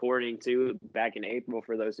 reporting too back in April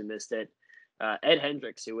for those who missed it. Ed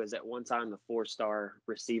Hendricks, who was at one time the 4-star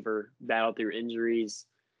receiver, battled through injuries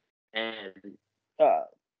and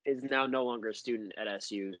is now no longer a student at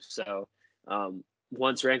SU. So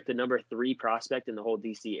once ranked the number 3 prospect in the whole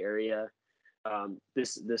DC area.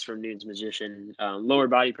 This from Noon's Magician. Lower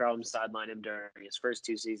body problems sidelined him during his first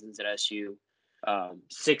 2 seasons at SU.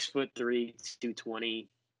 6'3", 220.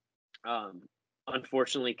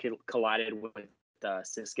 Unfortunately collided with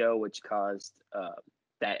Cisco, which caused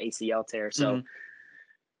that ACL tear. So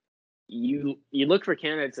you look for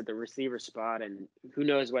candidates at the receiver spot, and who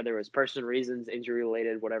knows whether it was personal reasons, injury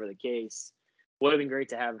related, whatever the case. Would have been great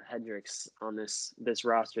to have Hendricks on this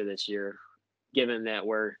roster this year, given that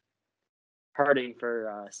we're hurting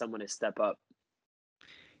for someone to step up.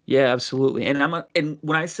 Yeah, absolutely. And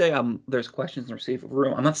when I say there's questions in the receiver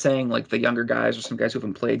room, I'm not saying like the younger guys or some guys who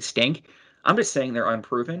haven't played stink. I'm just saying they're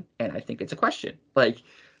unproven, and I think it's a question. Like,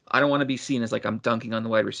 I don't want to be seen as like I'm dunking on the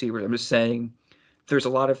wide receivers. I'm just saying there's a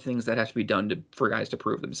lot of things that have to be done for guys to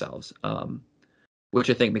prove themselves, which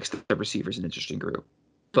I think makes the receivers an interesting group.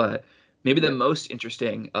 But maybe the most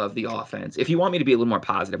interesting of the offense, if you want me to be a little more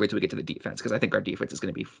positive, wait till we get to the defense, because I think our defense is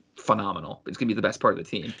going to be phenomenal. It's going to be the best part of the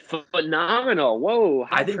team. Phenomenal. Whoa,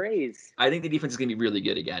 high praise. I think the defense is going to be really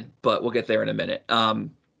good again, but we'll get there in a minute.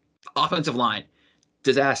 Offensive line,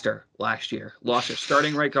 disaster last year. Lost their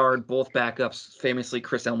starting right guard, both backups. Famously,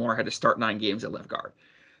 Chris Elmore had to start 9 games at left guard.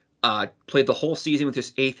 Played the whole season with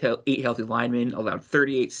just 8 healthy linemen, allowed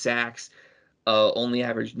 38 sacks, only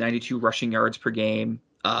averaged 92 rushing yards per game,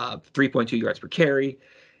 3.2 yards per carry.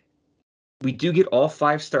 We do get all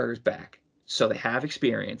 5 starters back, so they have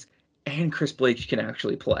experience, and Chris Blake can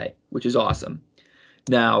actually play, which is awesome.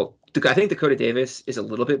 Now, I think Dakota Davis is a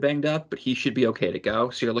little bit banged up, but he should be okay to go.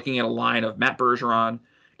 So you're looking at a line of Matt Bergeron,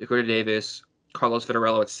 Dakota Davis, Carlos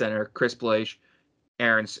Federello at center, Chris Blake,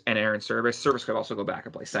 Aaron Service. Service could also go back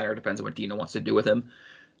and play center. Depends on what Dino wants to do with him.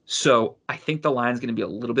 So I think the line's going to be a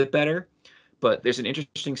little bit better. but there's an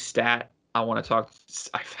interesting stat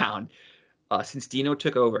I found. Since Dino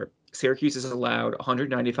took over, Syracuse has allowed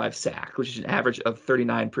 195 sacks, which is an average of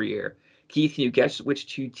 39 per year. Keith, can you guess which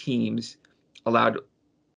two teams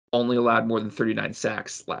only allowed more than 39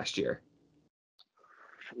 sacks last year?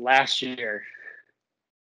 Last year.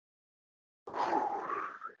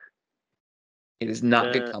 It is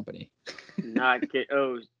not good company. Not good.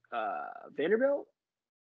 Vanderbilt?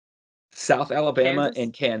 South Alabama Kansas?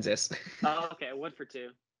 and Kansas. Oh, okay, 1 for 2.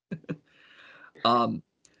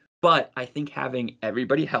 But I think having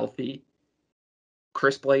everybody healthy,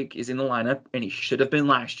 Chris Blake is in the lineup, and he should have been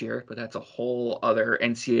last year, but that's a whole other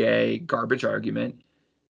NCAA garbage argument.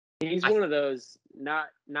 He's one of those, not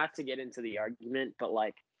to get into the argument, but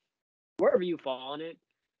like wherever you fall on it,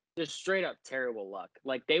 just straight up terrible luck.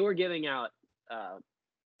 Like they were giving out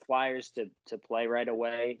flyers to play right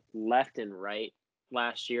away, left and right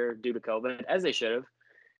last year due to COVID, as they should have.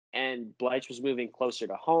 And Blythe was moving closer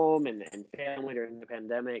to home and family during the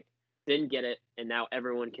pandemic. Didn't get it, and now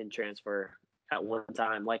everyone can transfer at one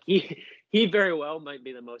time. Like he very well might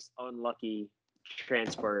be the most unlucky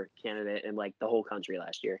transfer candidate in like the whole country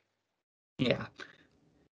last year. Yeah.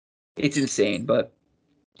 It's insane, but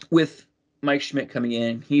with Mike Schmidt coming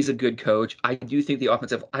in, he's a good coach. I don't think the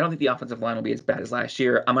offensive line will be as bad as last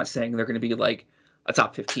year. I'm not saying they're going to be like a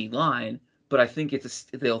top 15 line, but I think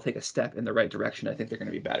they'll take a step in the right direction. I think they're going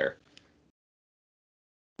to be better.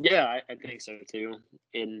 Yeah, I think so too.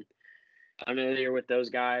 In another year with those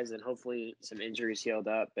guys, and hopefully some injuries healed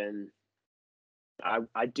up. And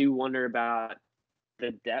I do wonder about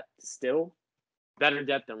the depth still. Better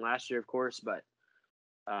depth than last year, of course, but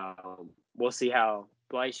we'll see how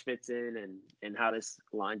Blythe fits in and how this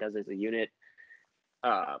line does as a unit.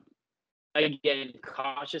 Again,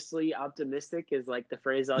 cautiously optimistic is like the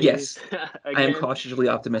phrase I'll use. Yes, Again, I am cautiously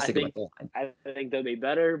optimistic about the line. I think they'll be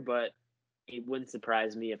better, but it wouldn't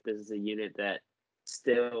surprise me if this is a unit that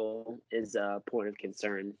still is a point of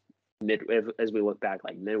concern as we look back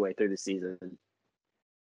like midway through the season.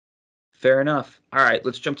 Fair enough. All right,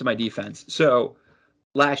 let's jump to my defense. So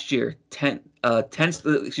last year,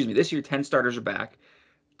 this year, 10 starters are back.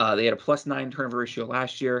 They had a +9 turnover ratio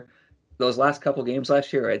last year. Those last couple games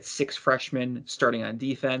last year, I had 6 freshmen starting on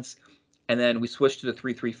defense. And then we switched to the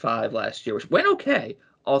 3-3-5 last year, which went okay,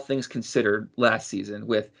 all things considered, last season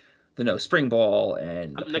with the no spring ball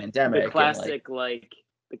and the pandemic. The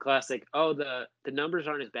classic, the numbers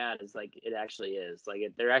aren't as bad as like it actually is. Like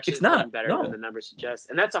they're actually playing better than the numbers suggest.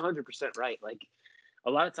 And that's 100% right. Like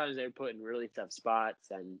a lot of times they're put in really tough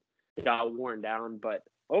spots and they got worn down. But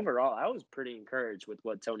overall, I was pretty encouraged with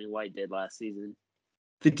what Tony White did last season.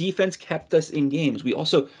 The defense kept us in games. We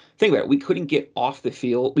also think about it. We couldn't get off the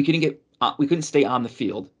field. We couldn't stay on the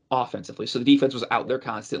field offensively. So the defense was out there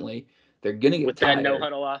constantly. They're gonna get with tired. That no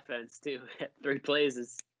huddle offense too. 3 plays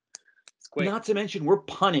is quick. Not to mention we're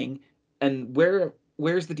punting, and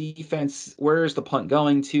where's the defense? Where's the punt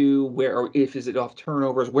going to? Where, or if is it off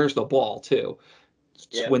turnovers? Where's the ball too?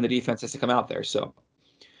 When the defense has to come out there. So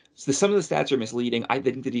some of the stats are misleading. I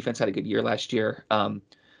think the defense had a good year last year.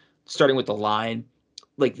 Starting with the line.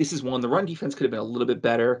 Like this is one, the run defense could have been a little bit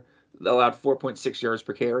better. They allowed 4.6 yards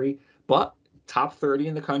per carry, but top 30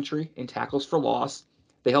 in the country in tackles for loss.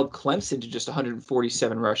 They held Clemson to just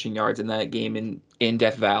 147 rushing yards in that game in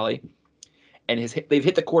Death Valley. And they've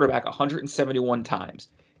hit the quarterback 171 times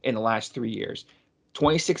in the last 3 years.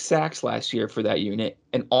 26 sacks last year for that unit,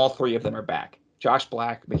 and all 3 of them are back. Josh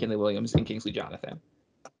Black, McKinley Williams, and Kingsley Jonathan.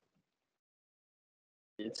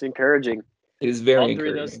 It's encouraging. It is very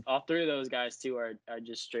encouraging. All three of those guys too are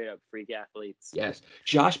just straight up freak athletes. Yes,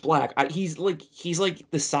 Josh Black. He's like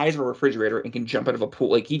the size of a refrigerator and can jump out of a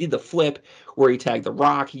pool. Like he did the flip where he tagged the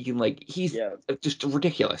rock. He can he's just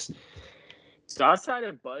ridiculous. So outside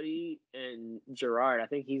of Buddy and Gerard, I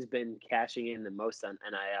think he's been cashing in the most on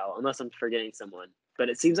NIL, unless I'm forgetting someone. But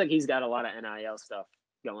it seems like he's got a lot of NIL stuff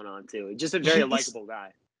going on too. Just a very likable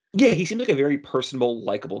guy. Yeah, he seems like a very personable,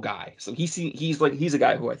 likable guy. So he's a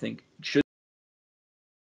guy who I think should.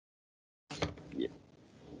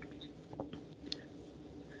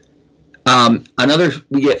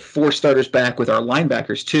 We get 4 starters back with our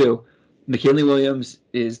linebackers too. McKinley Williams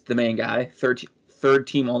is the main guy, third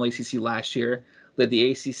team All-ACC last year, led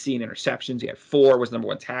the ACC in interceptions. He had 4, was number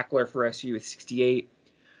 1 tackler for SU with 68.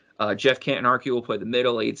 Jeff Canton-Archie will play the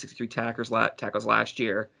middle, 63 tackles last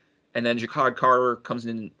year. And then Jacquard Carter comes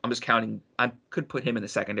in. I'm just counting. I could put him in the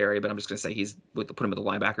secondary, but I'm just going to say put him with the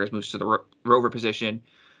linebackers, moves to the rover position.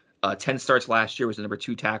 10 starts last year, was the number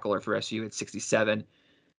 2 tackler for SU at 67.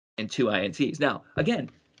 And 2 INTs. Now, again,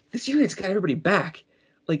 this unit's got everybody back.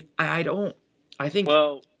 Like, I think.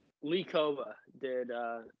 Well, Lee Kova did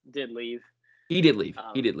leave. He did leave.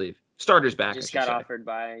 He did leave. Starter's back, I Just should got say. offered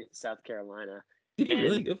by South Carolina. Did he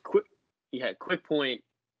really? And quick point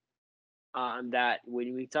on that.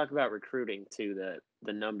 When we talk about recruiting to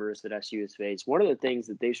the numbers that SU has faced, one of the things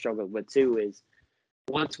that they struggled with too is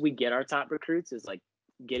once we get our top recruits is like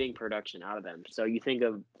getting production out of them. So you think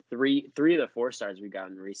of three of the 4 stars we've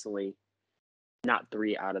gotten recently, not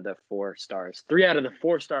 3 out of the 4 stars, 3 out of the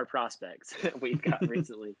 4-star prospects we've got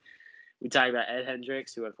recently. We talk about Ed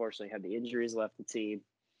Hendricks, who unfortunately had the injuries, left the team.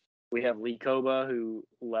 We have Lee Koba, who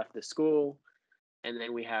left the school. And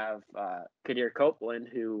then we have Kadir Copeland,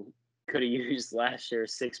 who could have used last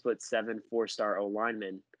year's 6'7", 4-star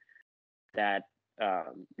O-lineman that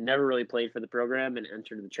never really played for the program and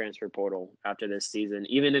entered the transfer portal after this season.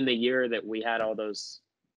 Even in the year that we had all those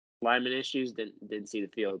lineman issues, didn't see the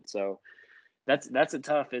field. So that's a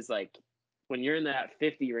tough is like when you're in that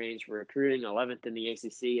 50 range for recruiting, 11th in the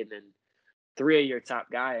ACC, and then 3 of your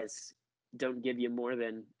top guys don't give you more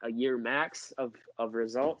than a year max of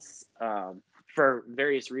results for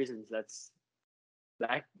various reasons.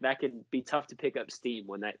 That could be tough to pick up steam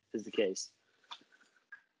when that is the case.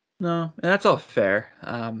 No, that's all fair.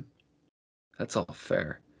 That's all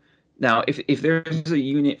fair. Now, if there's a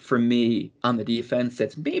unit for me on the defense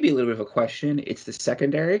that's maybe a little bit of a question, it's the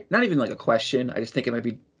secondary. Not even like a question. I just think it might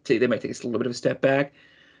be they might take a little bit of a step back.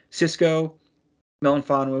 Cisco,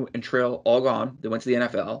 Melanfonu, and Trill all gone. They went to the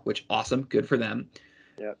NFL, which awesome, good for them.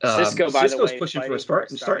 Yeah, Cisco, by the way, pushing for a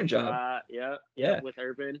starting job. Yeah, with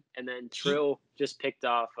Urban, and then Trill just picked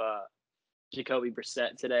off Jacoby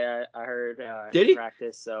Brissett today. I heard Did he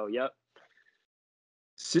practice? So yep.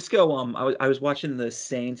 Cisco, I was watching the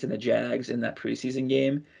Saints and the Jags in that preseason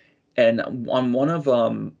game, and on one of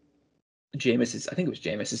Jameis's, I think it was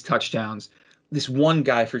Jameis's touchdowns, this one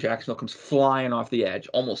guy for Jacksonville comes flying off the edge,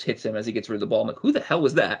 almost hits him as he gets rid of the ball. I'm like, who the hell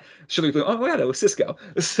was that? Should we go? Oh yeah, that was Cisco.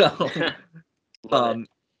 So,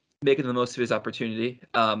 making the most of his opportunity.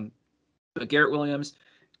 But Garrett Williams,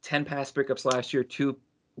 10 pass breakups last year, 2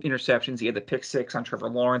 interceptions. He had the pick 6 on Trevor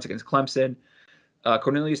Lawrence against Clemson.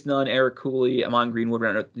 Cornelius Nunn, Eric Cooley, Amon Greenwood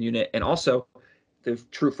ran out the unit, and also the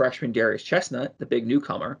true freshman Darius Chestnut, the big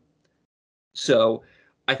newcomer. So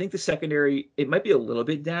I think the secondary, it might be a little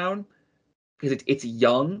bit down because it's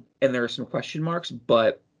young and there are some question marks,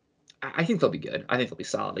 but I think they'll be good. I think they'll be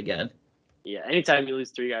solid again. Yeah, anytime you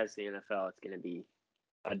lose 3 guys in the NFL, it's going to be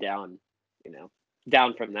a down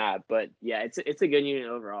from that. But yeah, it's a good unit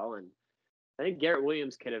overall, and I think Garrett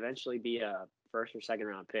Williams could eventually be a 1st or 2nd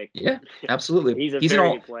round pick. Yeah, absolutely. He's a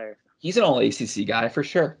very good player. He's an all ACC guy for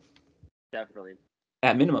sure. Definitely.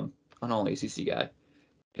 At minimum, an all ACC guy,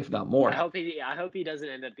 if not more. I hope he doesn't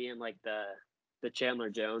end up being like the Chandler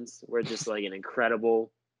Jones, where just like an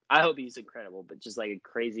incredible. I hope he's incredible, but just like a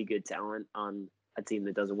crazy good talent on a team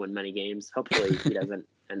that doesn't win many games. Hopefully, he doesn't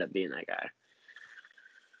end up being that guy.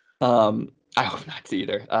 I hope not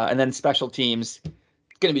either. And then special teams.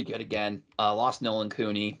 Going to be good again. Lost Nolan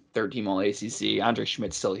Cooney, 3rd-team All-ACC. Andre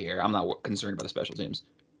Schmidt's still here. I'm not concerned about the special teams.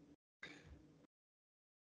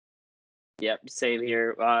 Yep, same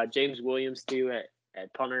here. James Williams, too,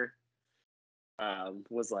 at punter,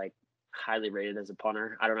 was like highly rated as a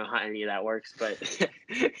punter. I don't know how any of that works, but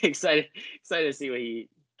excited to see what he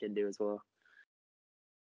can do as well.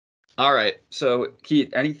 All right. So,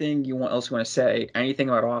 Keith, anything else you want to say? Anything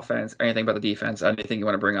about offense? Anything about the defense? Anything you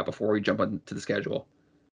want to bring up before we jump into the schedule?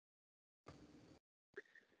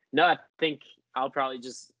 No, I think I'll probably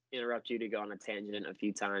just interrupt you to go on a tangent a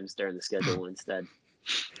few times during the schedule instead.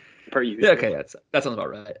 Per usual. Yeah, okay, that sounds about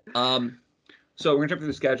right. So we're gonna jump through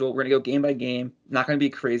the schedule. We're gonna go game by game. Not gonna be a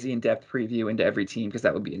crazy in-depth preview into every team because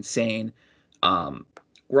that would be insane.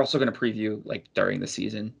 We're also gonna preview like during the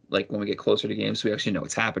season, like when we get closer to games, so we actually know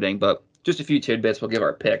what's happening. But just a few tidbits. We'll give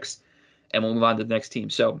our picks, and we'll move on to the next team.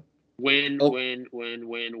 So. Win.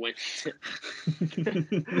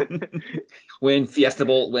 Win, Fiesta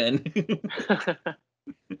Bowl, win.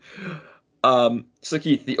 So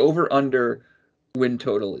Keith, the over-under win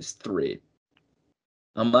total is 3.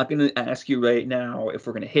 I'm not going to ask you right now if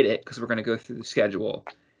we're going to hit it because we're going to go through the schedule.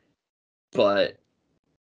 But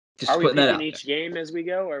just putting that out. Are we picking each game as we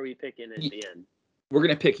go, or are we picking at the end? We're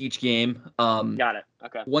going to pick each game. Got it.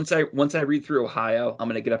 Okay. Once I read through Ohio, I'm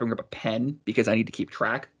going to get up and grab a pen because I need to keep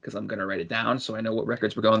track because I'm going to write it down so I know what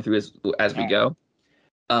records we're going through as we go.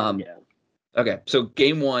 Yeah. Okay, so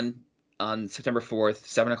game 1 on September 4th,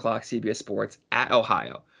 7 o'clock, CBS Sports at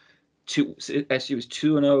Ohio. SU was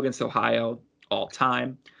 2-0 against Ohio all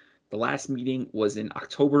time. The last meeting was in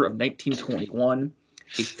October of 1921.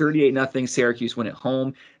 A 38-0 Syracuse win at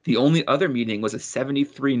home. The only other meeting was a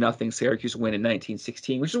 73-0 Syracuse win in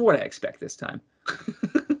 1916, which is what I expect this time.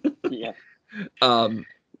 Yeah.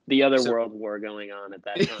 The other world war going on at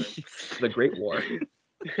that time. The Great War.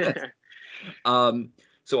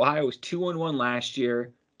 So Ohio was 2-1 last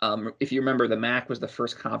year. If you remember, the MAC was the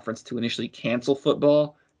first conference to initially cancel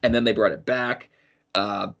football, and then they brought it back.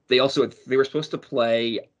 They were supposed to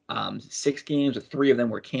play 6 games, but 3 of them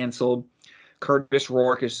were canceled. Curtis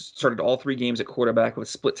Rourke has started all 3 games at quarterback with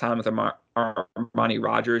split time with Armani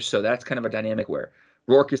Rogers. So that's kind of a dynamic where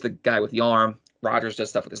Rourke is the guy with the arm. Rogers does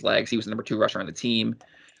stuff with his legs. He was the number 2 rusher on the team.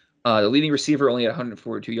 The leading receiver only had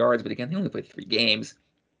 142 yards, but again, they only played 3 games.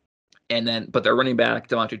 But their running back,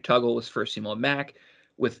 Devontae Tuggle, was first team All-MAC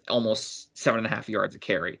with almost 7.5 yards a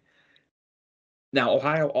carry. Now,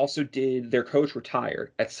 Ohio also their coach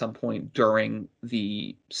retired at some point during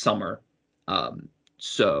the summer.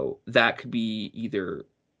 So that could be either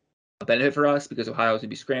a benefit for us because Ohio's going to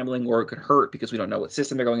be scrambling, or it could hurt because we don't know what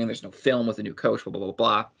system they're going in. There's no film with a new coach, blah, blah, blah,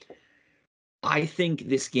 blah. I think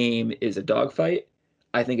this game is a dogfight.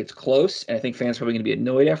 I think it's close, and I think fans are probably going to be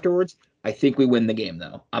annoyed afterwards. I think we win the game,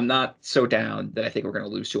 though. I'm not so down that I think we're going to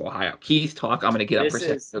lose to Ohio. Keith, talk. I'm going to get up for a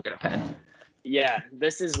second. Look at a pen. Yeah,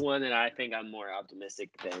 this is one that I think I'm more optimistic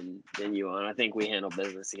than you on. I think we handle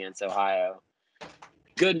business against Ohio.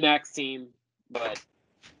 Good Max team, but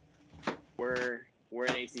we're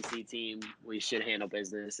an ACC team. We should handle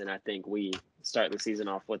business, and I think we start the season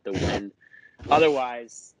off with the win.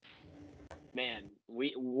 Otherwise, man,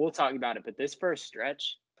 we'll talk about it. But this first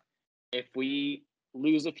stretch, if we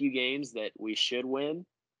lose a few games that we should win,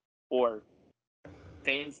 or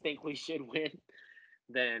fans think we should win,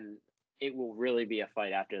 then it will really be a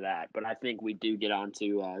fight after that. But I think we do get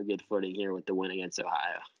onto good footing here with the win against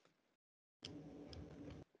Ohio.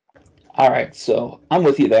 All right, so I'm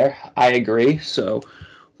with you there. I agree. So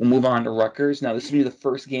we'll move on to Rutgers. Now, this will be the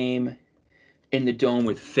first game in the Dome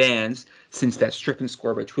with fans since that stricken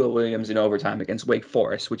score by Twill Williams in overtime against Wake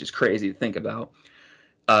Forest, which is crazy to think about.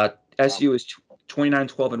 SU is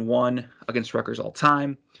 29-12-1 against Rutgers all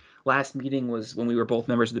time. Last meeting was when we were both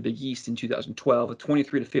members of the Big East in 2012, a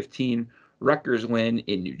 23-15 Rutgers win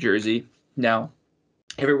in New Jersey. Now,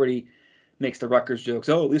 everybody makes the Rutgers jokes.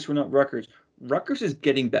 Oh, at least we're not Rutgers. Rutgers is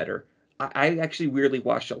getting better. I actually weirdly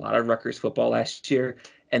watched a lot of Rutgers football last year,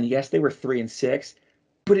 and yes, they were 3-6,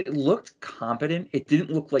 but it looked competent. It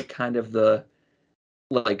didn't look like kind of the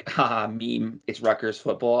haha meme. It's Rutgers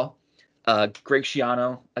football. Greg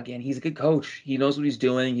Schiano, again, he's a good coach. He knows what he's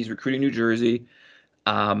doing. He's recruiting New Jersey.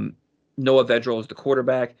 Noah Vedral is the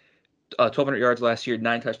quarterback. 1,200 yards last year,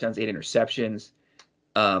 9 touchdowns, 8 interceptions.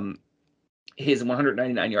 His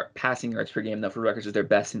 199 passing yards per game, though, for Rutgers is their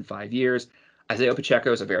best in 5 years. Isaiah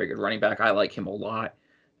Pacheco is a very good running back. I like him a lot.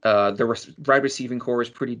 The wide receiving core is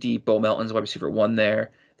pretty deep. Bo Melton's wide receiver 1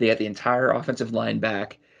 there. They had the entire offensive line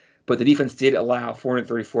back. But the defense did allow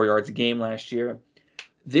 434 yards a game last year.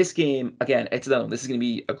 This game, again, it's them. This is going to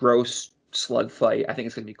be a gross slug fight. I think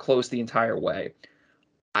it's going to be close the entire way.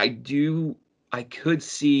 I could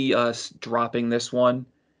see us dropping this one,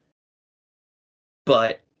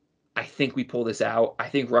 but I think we pull this out. I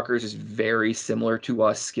think Rutgers is very similar to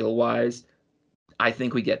us skill-wise. I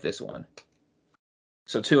think we get this one.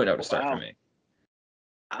 So 2-0 to start for me.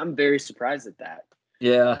 I'm very surprised at that.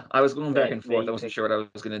 Yeah, I was going back and forth. I wasn't sure what I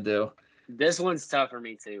was going to do. This one's tough for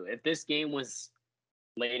me, too. If this game was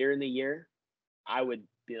later in the year, I would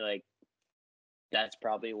be like, that's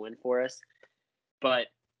probably a win for us. But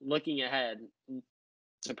looking ahead,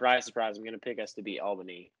 surprise, surprise, I'm going to pick us to beat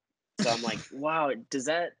Albany. So I'm like, wow, does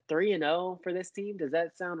that 3-0 for this team? Does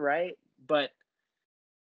that sound right? But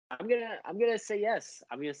I'm gonna say yes.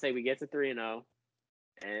 I'm gonna say we get to 3-0,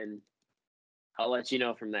 and I'll let you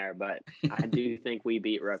know from there. But I do think we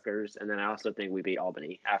beat Rutgers, and then I also think we beat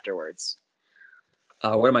Albany afterwards.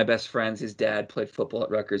 One of my best friends, his dad played football at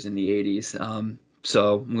Rutgers in the 80s.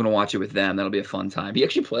 So I'm going to watch it with them. That'll be a fun time. He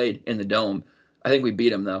actually played in the Dome. I think we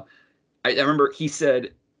beat him, though. I remember he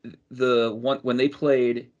said when they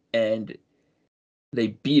played and they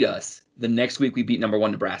beat us, the next week we beat number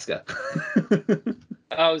 1 Nebraska.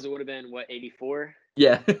 Oh, so it would have been, 84?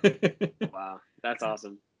 Yeah. Wow, that's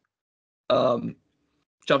awesome.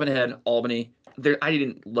 Jumping ahead, Albany. I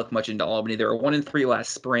didn't look much into Albany. They were 1-3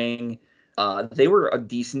 last spring. They were a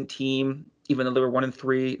decent team, even though they were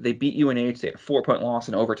 1-3. They beat UNH. They had a 4-point loss,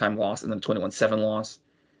 an overtime loss, and then a 21-7 loss,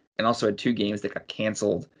 and also had 2 games that got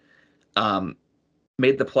canceled.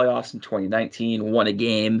 Made the playoffs in 2019, won a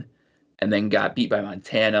game, and then got beat by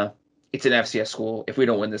Montana. It's an FCS school. If we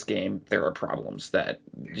don't win this game, there are problems that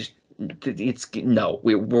just we're going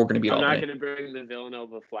to beat Albany. I'm not going to bring the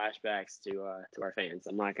Villanova flashbacks to our fans.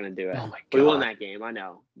 I'm not going to do it. Oh my God. We won that game, I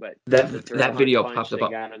know, but that video punch, popped up. They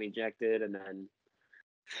got him ejected, and then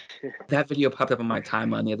That video popped up on my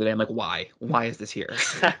timeline the other day. I'm like, why? Why is this here?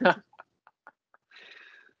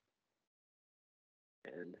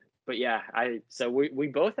 But yeah, so we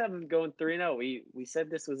both have them going 3-0. We said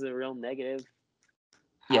this was a real negative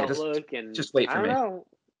Yeah, outlook, and just wait I for don't me. know.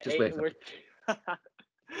 Just wait for We're me.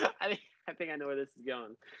 I think I know where this is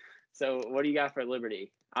going. So what do you got for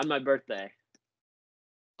Liberty on my birthday?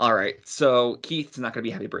 All right. So Keith, it's not going to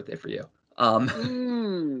be a happy birthday for you.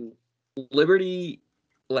 Um, Liberty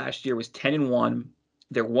last year was 10-1.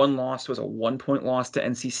 Their one loss was a 1-point loss to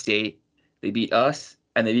NC State. They beat us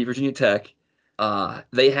and they beat Virginia Tech.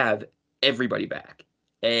 They have everybody back.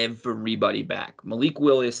 Everybody back. Malik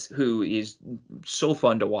Willis, who is so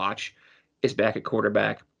fun to watch, is back at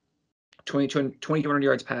quarterback. 2,200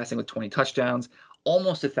 yards passing with 20 touchdowns,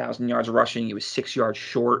 almost 1,000 yards rushing. He was 6 yards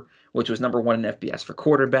short, which was number one in FBS for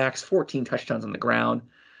quarterbacks, 14 touchdowns on the ground.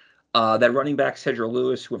 That running back, Cedric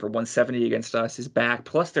Lewis, who went for 170 against us, is back.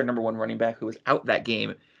 Plus their number one running back, who was out that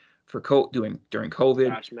game for during COVID.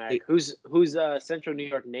 Josh Mack, who's Central New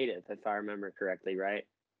York native, if I remember correctly, right?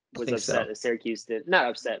 I Was think upset so. that Syracuse did not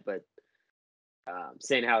upset, but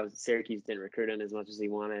saying how Syracuse didn't recruit him as much as he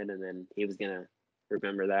wanted, and then he was gonna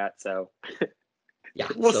remember that. So Yeah,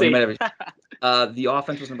 we'll so he see. might have. The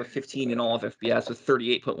offense was number 15 in all of FBS with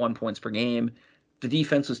 38.1 points per game. The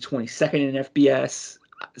defense was 22nd in FBS.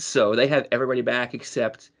 So they have everybody back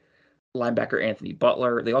except linebacker Anthony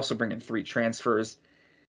Butler. They also bring in 3 transfers.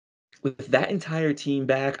 With that entire team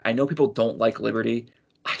back, I know people don't like Liberty.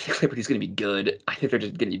 I think Liberty's going to be good. I think they're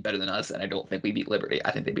just going to be better than us, and I don't think we beat Liberty.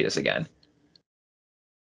 I think they beat us again.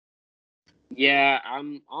 Yeah,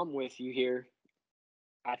 I'm with you here.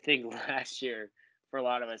 I think last year for a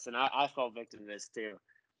lot of us, and I fell victim to this too.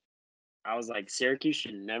 I was like, Syracuse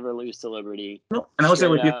should never lose to Liberty. No, and I was there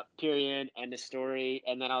Straight with you. up, period, end of story.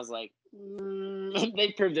 And then I was like,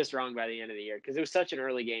 they proved us wrong by the end of the year because it was such an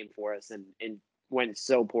early game for us and went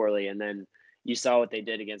so poorly. And then you saw what they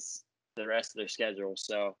did against the rest of their schedule.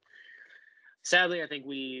 So sadly, I think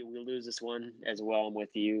we lose this one as well. I'm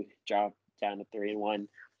with you. Drop down to 3-1.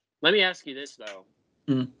 Let me ask you this though.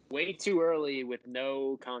 Mm. Way too early with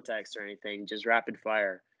no context or anything, just rapid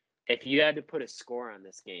fire. If you had to put a score on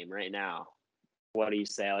this game right now, what do you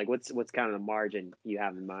say? Like, what's kind of the margin you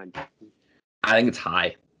have in mind? I think it's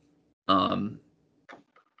high. Because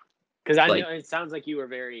I Like know it sounds like you were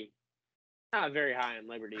not very high on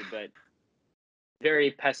Liberty, but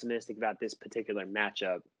very pessimistic about this particular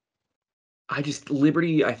matchup.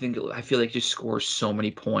 Liberty, I feel like just scores so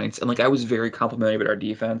many points. And like I was very complimentary about our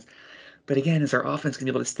defense. But again, is our offense gonna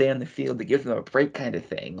be able to stay on the field to give them a break kind of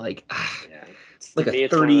thing? Like Yeah, to like a me,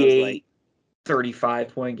 it's one of those like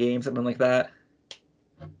 35 point game, something like that.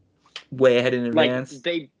 Way ahead in advance.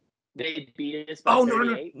 they beat us by Oh no no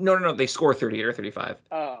no 38. no no no! They score 38 or 35.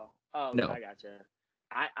 Oh, No, I gotcha.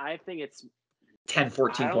 I think it's 10, I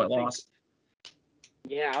 14 point don't think loss.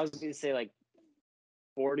 yeah, I was gonna say like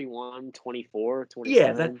 41, 24,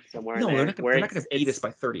 Yeah, 27, somewhere in no, there, where they're not gonna beat us it's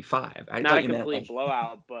by 35. I not thought a you meant complete like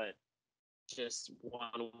blowout, but just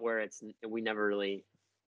one where we never really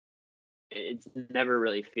it never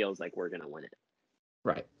really feels like we're gonna win it.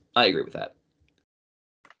 right. I agree with that.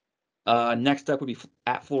 Next up would be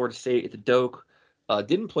at Florida State at the Doak.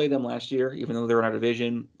 Didn't play them last year, even though they were in our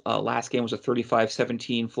division. Last game was a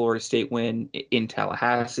 35-17 Florida State win in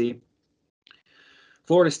Tallahassee.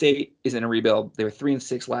 Florida State is in a rebuild. They were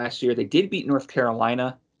 3-6 last year. They did beat North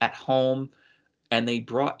Carolina at home, and they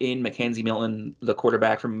brought in Mackenzie Milton, the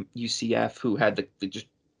quarterback from UCF, who had the just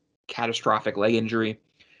catastrophic leg injury,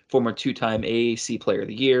 former 2-time AAC Player of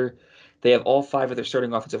the Year. They have all 5 of their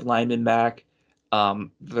starting offensive linemen back.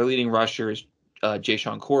 Their leading rusher is Jay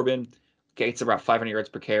Sean Corbin. Gets about 500 yards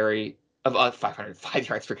per carry, of 505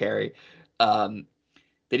 yards per carry. They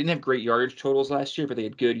didn't have great yardage totals last year, but they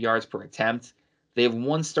had good yards per attempt. They have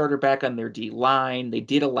one starter back on their D line. They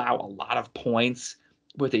did allow a lot of points,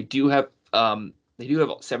 but they do have 7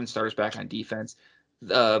 starters back on defense.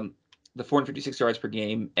 The 456 yards per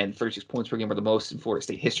game and 36 points per game were the most in Florida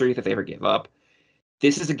State history that they ever gave up.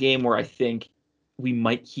 This is a game where I think we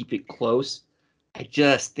might keep it close. I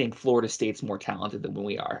just think Florida State's more talented than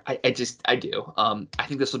we are. I do. I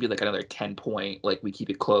think this will be like another 10 point, like we keep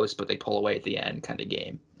it close, but they pull away at the end kind of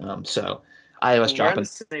game. So I have us We're on the dropping.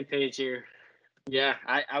 same page here. Yeah,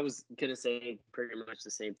 I was gonna say pretty much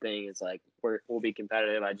the same thing. It's like we'll be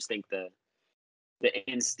competitive. I just think the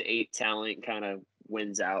in-state talent kind of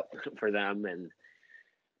wins out for them, and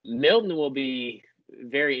Milton will be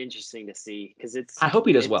very interesting to see because I hope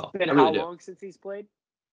he does it's well. been I how really do. long since he's played?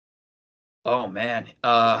 Oh man.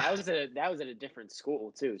 And that was at a different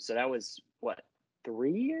school too. So that was what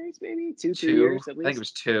 3 years, maybe 3 2. years at I think it least.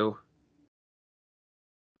 was 2.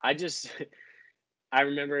 I just I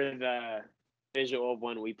remember the visual of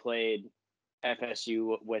when we played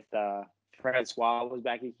FSU with Francois was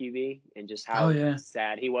back in QB, and just Oh how yeah,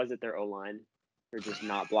 sad he was at their O line for just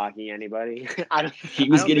not blocking anybody. I don't he I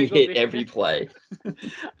was don't getting think it'll hit be every play.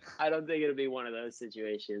 I don't think it'll be one of those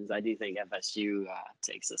situations. I do think FSU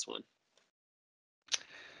takes this one.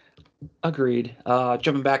 Agreed.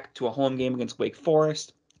 Jumping back to a home game against Wake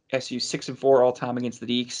Forest, SU 6-4 all time against the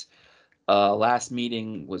Deacs. Last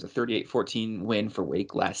meeting was a 38-14 win for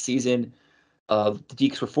Wake last season. The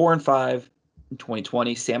Deacs were 4-5 in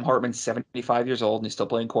 2020. Sam Hartman's 75 years old and he's still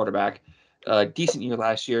playing quarterback. Decent year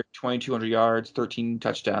last year, 2,200 yards, 13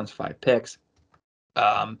 touchdowns, 5 picks.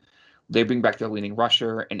 They bring back their leading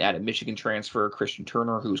rusher and add a Michigan transfer, Christian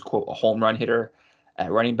Turner, who's, quote, a home run hitter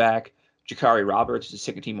at running back. Jakari Roberts is a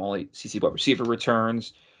second-team All-ACC wide receiver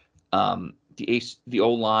returns. The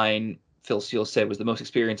O-line, Phil Steele said, was the most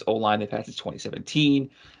experienced O-line they've had since 2017.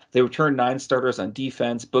 They returned 9 starters on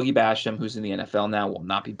defense. Boogie Basham, who's in the NFL now, will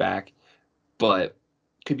not be back, but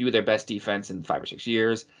could be with their best defense in 5 or 6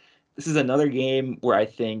 years. This is another game where I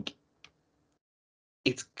think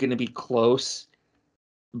it's going to be close,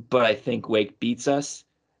 but I think Wake beats us.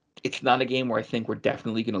 It's not a game where I think we're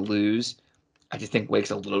definitely going to lose. I just think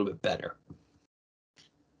Wake's a little bit better.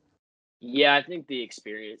 Yeah, I think the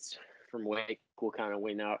experience from Wake will kind of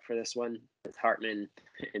win out for this one with Hartman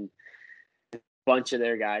and a bunch of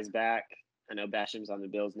their guys back. I know Basham's on the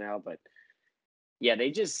Bills now, but yeah,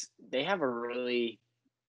 they have a really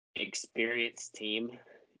experienced team.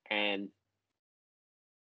 And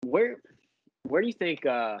where do you think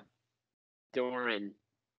Doran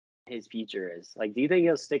his future is? Like, do you think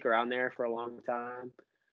he'll stick around there for a long time?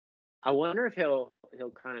 I wonder if he'll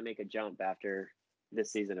kind of make a jump after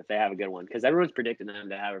this season if they have a good one, because everyone's predicting them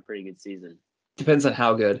to have a pretty good season. Depends on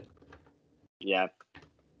how good. Yeah.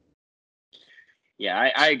 Yeah,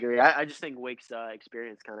 I agree. I just think Wake's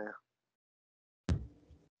experience kind of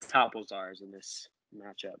topples ours in this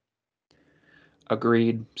matchup.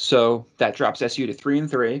 Agreed. So that drops SU to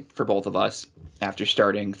 3-3 for both of us after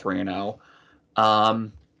starting 3-0.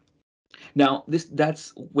 Now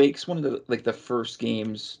that's Wake's one of the first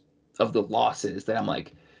games of the losses that I'm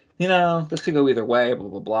like, this could go either way, blah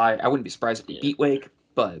blah blah. I wouldn't be surprised if we beat Wake,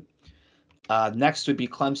 but next would be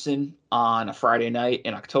Clemson on a Friday night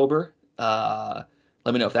in October. Let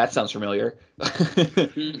me know if that sounds familiar.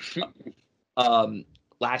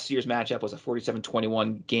 Last year's matchup was a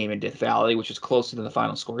 47-21 game in Death Valley, which is closer than the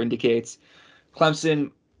final score indicates.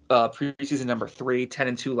 Clemson, preseason number 3,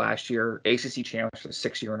 10-2 last year, ACC champions for the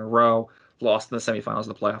 6th year in a row, lost in the semifinals of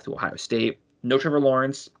the playoff to Ohio State. No Trevor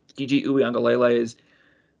Lawrence. Gigi Uiagalelei is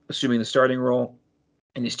assuming the starting role.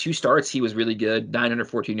 In his 2 starts, he was really good.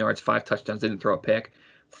 914 yards, 5 touchdowns, didn't throw a pick.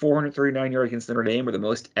 439 yards against Notre Dame were the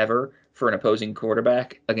most ever for an opposing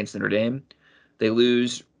quarterback against Notre Dame. They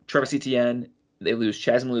lose Travis Etienne. They lose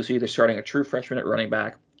Chaz Malusi. They're starting a true freshman at running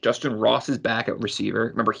back. Justin Ross is back at receiver.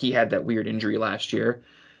 Remember, he had that weird injury last year.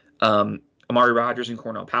 Amari Rodgers and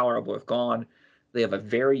Cornell Powell are both gone. They have a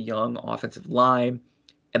very young offensive line,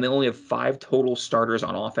 and they only have 5 total starters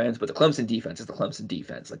on offense, but the Clemson defense is the Clemson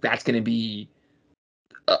defense. Like, that's going to be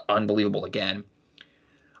unbelievable again.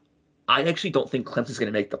 I actually don't think Clemson's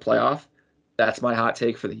going to make the playoff. That's my hot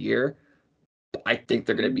take for the year. I think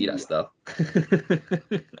they're going to beat us, though.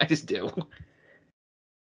 I just do.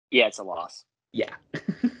 Yeah, it's a loss. Yeah.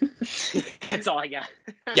 That's all I got.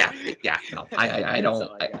 Yeah. No, I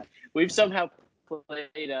don't. We've somehow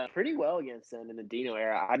played pretty well against them in the Dino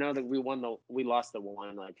era. I know that we lost the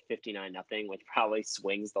one like 59-0, which probably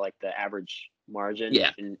swings to like the average margin.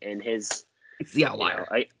 Yeah. In his, it's the outlier.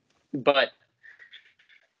 But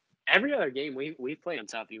every other game we played them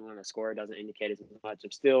tough. Even when the score doesn't indicate as much,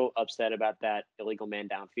 I'm still upset about that illegal man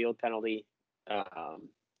downfield penalty.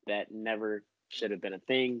 That never should have been a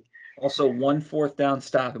thing. Also, 1 4th down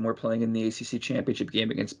stop, and we're playing in the ACC championship game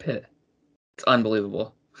against Pitt. It's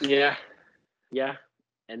unbelievable. Yeah.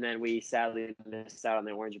 And then we sadly missed out on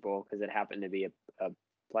the Orange Bowl because it happened to be a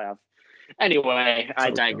playoff. Anyway, I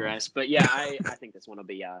digress. But yeah, I think this one will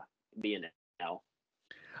be an L.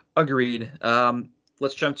 Agreed.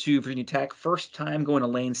 Let's jump to Virginia Tech. First time going to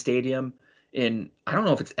Lane Stadium in, I don't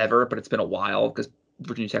know if it's ever, but it's been a while because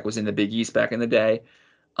Virginia Tech was in the Big East back in the day.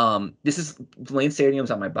 Lane Stadium's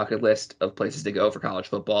on my bucket list of places to go for college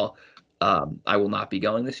football. I will not be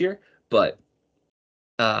going this year, but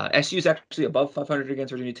SU is actually above 500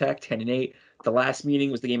 against Virginia Tech, 10-8. The last meeting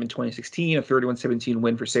was the game in 2016, a 31-17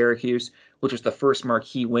 win for Syracuse, which was the first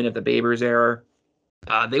marquee win of the Babers era.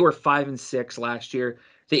 They were 5-6 last year.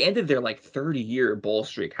 They ended their 30-year bowl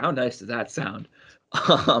streak. How nice does that sound?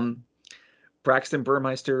 Braxton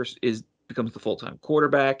Burmeister is becomes the full-time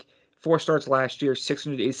quarterback. 4 starts last year,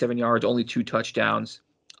 687 yards, only 2 touchdowns.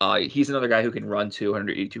 He's another guy who can run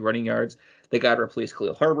 282 running yards. They got to replace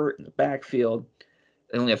Khalil Herbert in the backfield.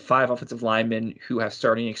 They only have 5 offensive linemen who have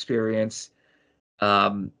starting experience.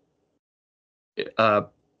 Um, uh,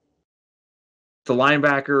 the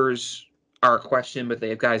linebackers are a question, but they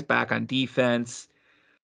have guys back on defense,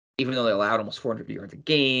 even though they allowed almost 400 yards a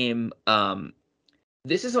game.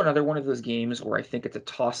 This is another one of those games where I think it's a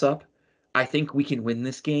toss-up. I think we can win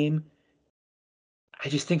this game. I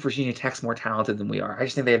just think Virginia Tech's more talented than we are. I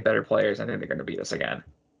just think they have better players. I think they're going to beat us again.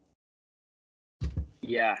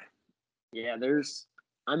 Yeah.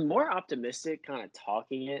 I'm more optimistic kind of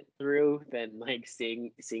talking it through than like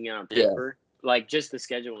seeing it on paper, like just the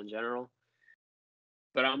schedule in general.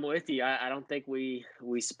 But I'm with you. I don't think we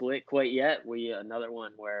split quite yet. Another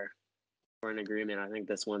one where we're in agreement. I think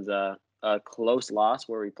this one's a close loss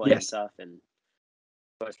where we play them tough, and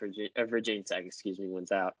Virginia Tech,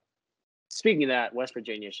 wins out. Speaking of that, West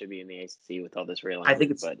Virginia should be in the ACC with all this realignment. I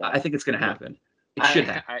think it's going to happen. It should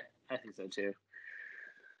happen. I think so too.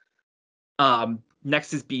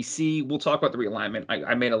 Next is BC. We'll talk about the realignment.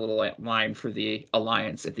 I made a little line for the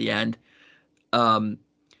alliance at the end.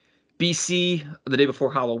 BC, the day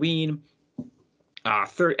before Halloween,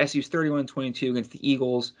 SU's 31-22 against the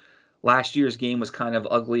Eagles. Last year's game was kind of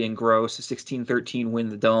ugly and gross. A 16-13 win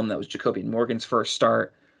in the Dome. That was Jacoby Morgan's first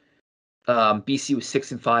start. BC was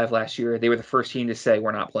 6-5 last year. They were the first team to say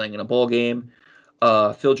we're not playing in a bowl game.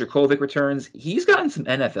 Phil Dracovic returns. He's gotten some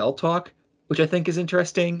NFL talk, which I think is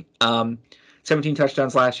interesting. 17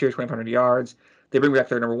 touchdowns last year, 2,500 yards. They bring back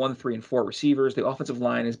their number 1, 3, and 4 receivers. The offensive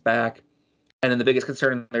line is back. And then the biggest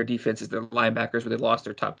concern in their defense is their linebackers, where they lost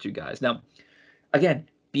their top 2 guys. Now, again,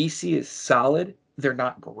 BC is solid. They're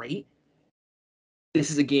not great.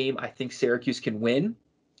 This is a game I think Syracuse can win.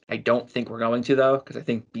 I don't think we're going to, though, because I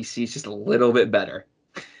think BC is just a little bit better.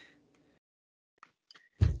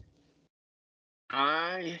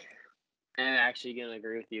 I am actually going to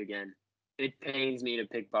agree with you again. It pains me to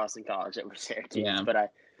pick Boston College over Syracuse,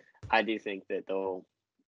 but I do think that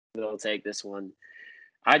they'll take this one.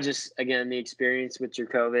 I just, again, the experience with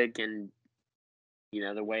Dracovic and,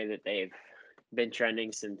 the way that they've been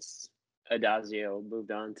trending since Adazio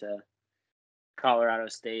moved on to Colorado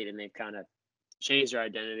State, and they've kind of changed their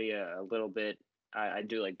identity a little bit. I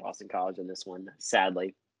do like Boston College in this one,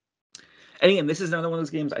 sadly. And again, this is another one of those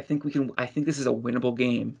games. I think this is a winnable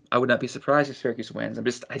game. I would not be surprised if Syracuse wins.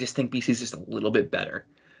 I just think BC is just a little bit better.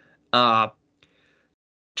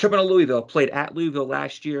 Tripping to Louisville, played at Louisville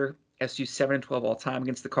last year. SU 7-12 all time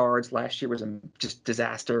against the Cards. Last year was a just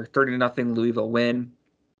disaster. 30-0 Louisville win.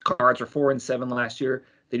 Cards were 4-7 last year.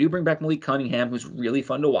 They do bring back Malik Cunningham, who's really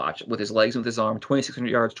fun to watch with his legs and with his arm. 2,600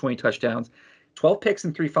 yards, 20 touchdowns, 12 picks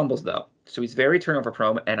and 3 fumbles though. So he's very turnover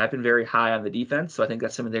prone, and I've been very high on the defense. So I think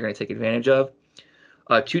that's something they're going to take advantage of.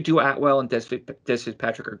 Tutu Atwell and Des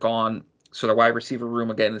Fitzpatrick are gone. So their wide receiver room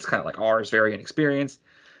again is kind of like ours, very inexperienced.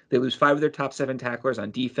 They lose 5 of their top 7 tacklers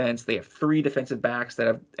on defense. They have 3 defensive backs that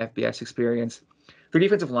have FBS experience. Their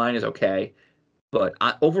defensive line is okay, but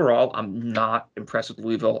overall, I'm not impressed with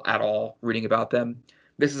Louisville at all reading about them.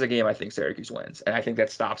 This is a game I think Syracuse wins, and I think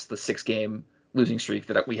that stops the 6-game losing streak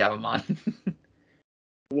that we have them on.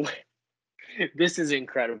 This is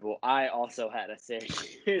incredible. I also had a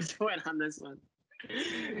Syracuse win on this one.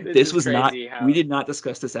 This was not. We did not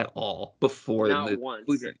discuss this at all before. Not once.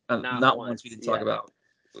 Not once. We didn't talk about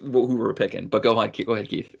who we were picking. But go ahead,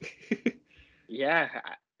 Keith. Yeah,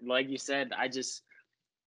 like you said,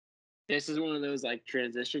 this is one of those like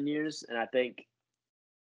transition years, and I think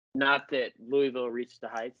not that Louisville reached the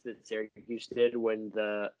heights that Syracuse did when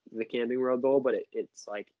the Camping World Bowl, but it's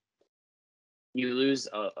like you lose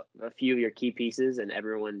a few of your key pieces, and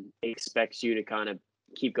everyone expects you to kind of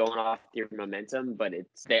keep going off your momentum, but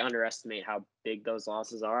they underestimate how big those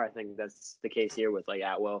losses are. I think that's the case here with like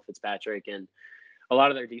Atwell, Fitzpatrick, and a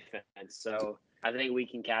lot of their defense. So I think we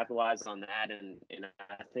can capitalize on that, and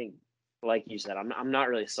I think, like you said, I'm not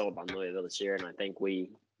really sold on Louisville this year, and I think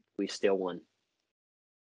we still won.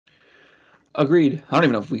 Agreed. I don't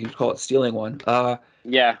even know if we could call it stealing one.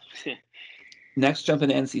 Yeah. Next, jump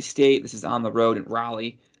into NC State. This is on the road in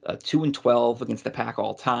Raleigh. 2-12 against the Pac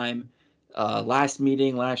all time. Last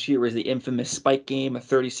year was the infamous spike game, a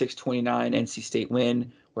 36-29 NC State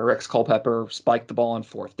win where Rex Culpepper spiked the ball on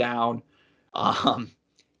 4th down.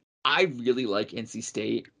 I really like NC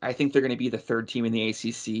State. I think they're going to be the 3rd team in the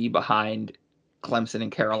ACC behind Clemson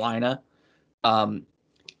and Carolina.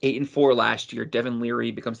 8-4 last year. Devin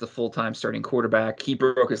Leary becomes the full-time starting quarterback. He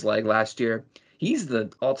broke his leg last year. He's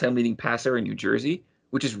the all-time leading passer in New Jersey,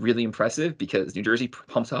 which is really impressive because New Jersey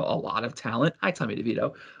pumps out a lot of talent. Hi, Tommy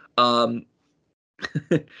DeVito. Um,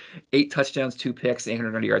 8 touchdowns, 2 picks,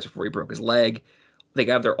 890 yards before he broke his leg. They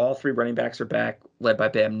got their all 3 running backs are back, led by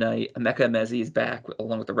Bam Knight. Emeka Emezi is back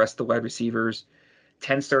along with the rest of the wide receivers.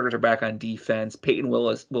 10 starters are back on defense. Peyton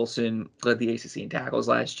Wilson led the ACC in tackles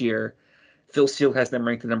last year. Phil Steele has them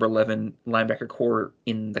ranked the number 11 linebacker core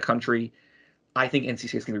in the country. I think NC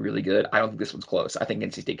State's going to be really good. I don't think this one's close. I think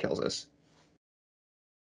NC State kills us.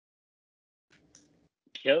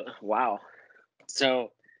 Wow.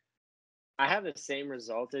 So I have the same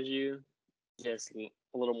result as you, just a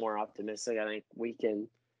little more optimistic. I think we can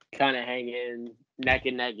kind of hang in neck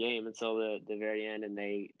and neck game until the very end, and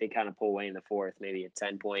they kind of pull away in the fourth, maybe a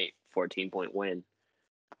 10-point, 14-point win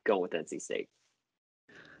going with NC State.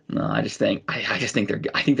 No, I just think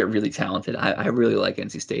they're really talented. I really like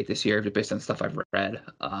NC State this year, just based on stuff I've read.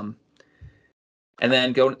 And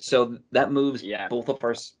then so that moves both of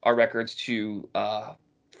our records to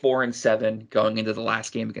 4-7 going into the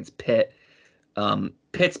last game against Pitt.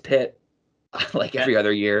 Pitt's Pitt, like every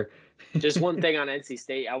other year. Just one thing on NC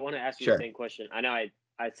State, I want to ask you Sure. the same question. I know I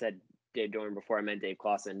said Dave Doran before I meant Dave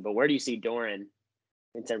Clawson, but where do you see Doran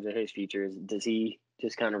in terms of his future? Does he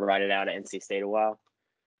just kind of ride it out at NC State a while?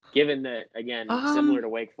 Given that, again, similar to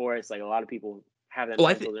Wake Forest, like a lot of people have them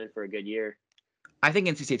penciled in for a good year. I think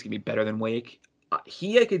NC State's going to be better than Wake.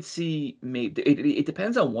 I could see maybe it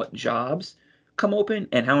depends on what jobs come open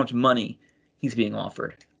and how much money he's being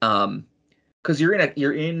offered. Because you're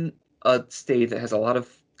in a state that has a lot of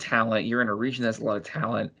talent. You're in a region that has a lot of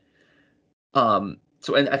talent.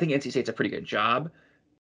 So and I think NC State's a pretty good job.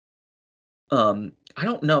 I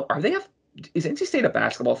don't know. Is NC State a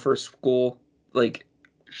basketball first school? Like,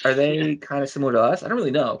 are they kind of similar to us? I don't really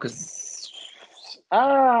know because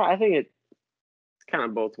I think it's kind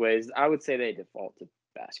of both ways. I would say they default to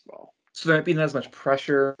basketball. So there might be not as much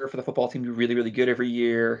pressure for the football team to be really, really good every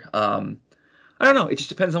year. I don't know. It just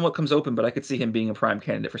depends on what comes open, but I could see him being a prime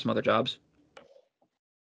candidate for some other jobs.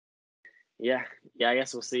 Yeah, I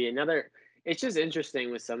guess we'll see. It's just interesting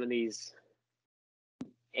with some of these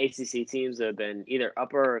ACC teams that have been either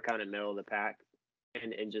upper or kind of middle of the pack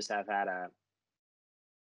and just have had a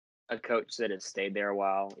coach that has stayed there a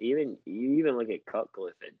while. You even look at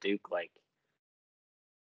Cutcliffe at Duke, like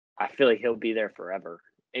I feel like he'll be there forever,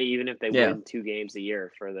 even if they win 2 games a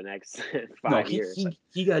year for the next 5 years.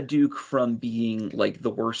 He got Duke from being like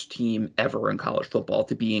the worst team ever in college football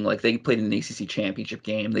to being like they played in an ACC championship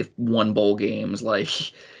game. They've won bowl games. Like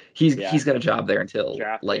he's got a job there until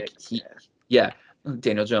draft like picks,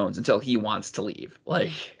 Daniel Jones until he wants to leave.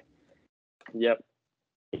 Like, yep.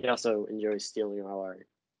 He also enjoys stealing all our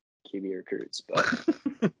QB recruits, but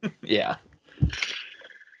yeah.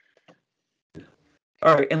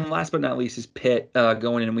 All right, and last but not least is Pitt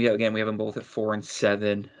going in. We have them both at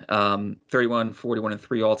 4-7, 31, 41, and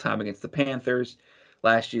 3 all time against the Panthers.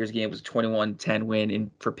 Last year's game was a 21-10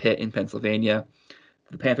 win for Pitt in Pennsylvania.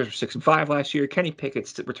 The Panthers were 6-5 last year. Kenny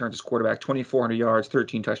Pickett returns as quarterback, 2,400 yards,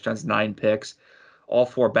 13 touchdowns, 9 picks. All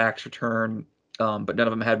 4 backs return, but none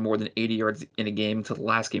of them had more than 80 yards in a game until the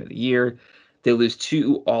last game of the year. They lose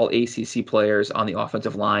 2 all ACC players on the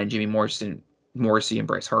offensive line, Jimmy Morrissey and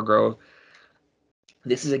Bryce Hargrove.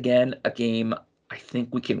 This is, again, a game I think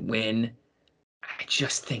we can win. I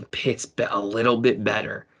just think Pitt's a little bit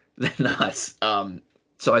better than us.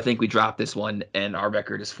 So I think we drop this one, and our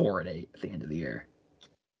record is 4-8 at the end of the year.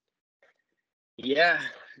 Yeah.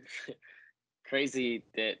 Crazy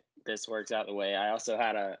that this works out the way. I also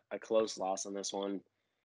had a close loss on this one.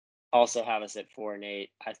 Also have us at 4-8.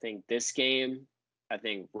 I think this game,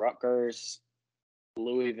 Rutgers,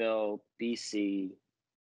 Louisville, BC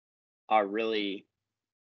are really,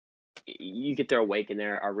 you could throw Wake in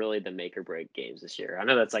there, are really the make or break games this year. I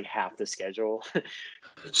know that's like half the schedule.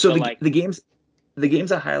 So the games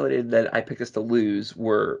I highlighted that I picked us to lose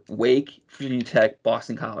were Wake, Virginia Tech,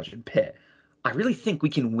 Boston College, and Pitt. I really think we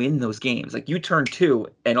can win those games. Like, you turn 2,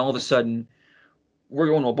 and all of a sudden, we're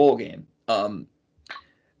going to a bowl game.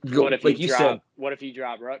 What if you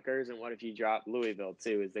drop Rutgers, and what if you drop Louisville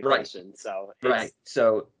too? Is the question. So right.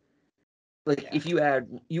 So, if you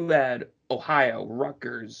add Ohio,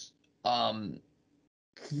 Rutgers,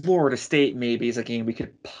 Florida State maybe is a game we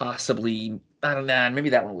could possibly, I don't know, maybe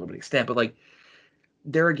that one a little bit extent, but like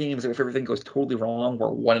there are games that if everything goes totally wrong, we're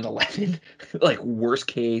 1-11, like worst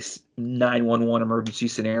case 911 emergency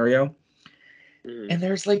scenario. Mm-hmm. And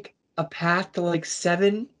there's like a path to like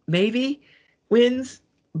 7 maybe wins,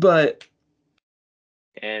 but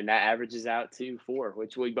and that averages out to 4,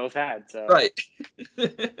 which we both had. So right.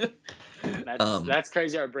 That's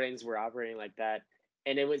crazy. Our brains were operating like that.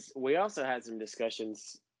 And we also had some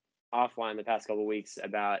discussions offline the past couple of weeks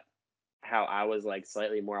about how I was like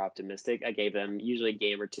slightly more optimistic. I gave them usually a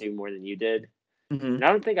game or two more than you did. Mhm. And I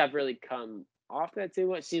don't think I've really come off that too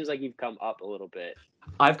much. Seems like you've come up a little bit.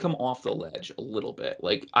 I've come off the ledge a little bit.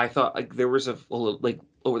 Like I thought, like there was a little, like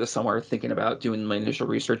over the summer, thinking about doing my initial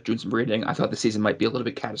research, doing some reading. I thought the season might be a little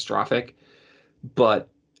bit catastrophic, but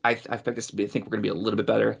I expect this to be. I think we're going to be a little bit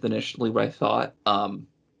better than initially what I thought. I'm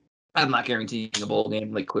not guaranteeing a bowl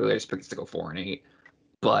game. Like clearly, I just picked us to go 4-8,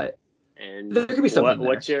 but And there could be something there.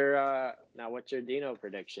 what's your Dino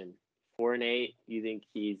prediction? 4-8. You think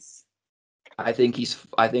he's I think he's.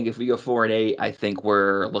 I think if we go 4-8, I think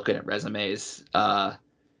we're looking at resumes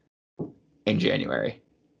in January.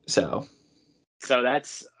 So so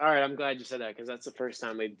that's all right. I'm glad you said that because that's the first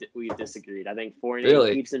time we've disagreed. I think 4-8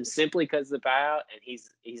 really, keeps him simply because of the buyout, and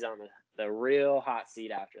he's on the real hot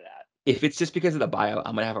seat after that. if it's just because of the buyout,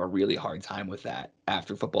 I'm gonna have a really hard time with that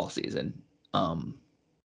after football season. Um,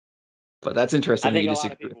 but that's I interesting that think you a lot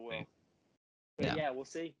disagree of with people me. will. But Yeah, yeah, we'll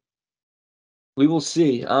see. we will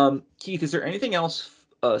see. Keith, is there anything else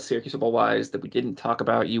Syracuse football wise that we didn't talk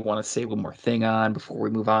about? You want to say one more thing on before we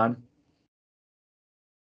move on?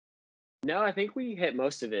 No, I think we hit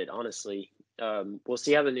most of it, honestly. We'll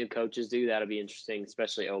see how the new coaches do. That'll be interesting,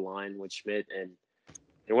 especially O line with Schmidt and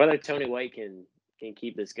whether Tony White can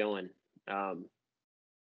keep this going. Um,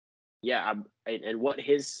 yeah, and what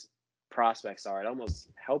his prospects are. It almost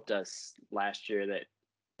helped us last year that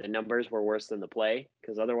the numbers were worse than the play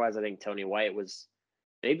because otherwise, I think Tony White was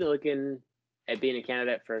maybe looking at being a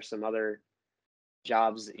candidate for some other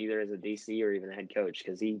jobs, either as a DC or even a head coach,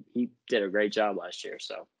 because he did a great job last year.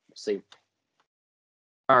 So we'll see.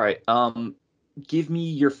 All right. Give me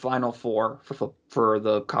your final four for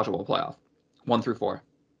the college football playoff, 1 through 4.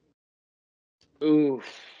 Ooh,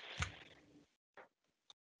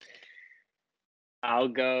 I'll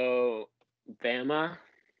go Bama.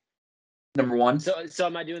 Number one. So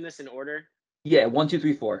am I doing this in order? Yeah, 1, 2,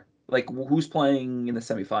 3, 4. Like who's playing in the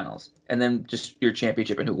semifinals, and then just your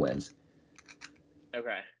championship and who wins.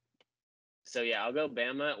 Okay. So yeah, I'll go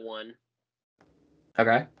Bama at 1.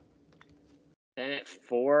 Okay. Then at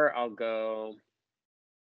 4, I'll go.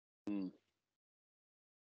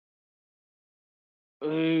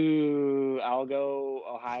 Ooh, I'll go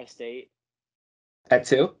Ohio State. At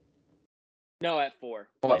 2. No, at 4.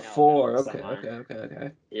 Oh, at Playing Alabama in 4. the Okay. semifinal.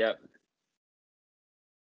 Okay. Yep.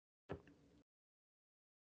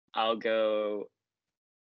 I'll go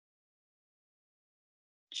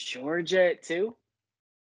Georgia at 2.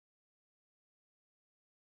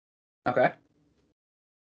 Okay.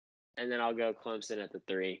 And then I'll go Clemson at the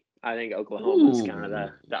 3. I think Oklahoma's kind of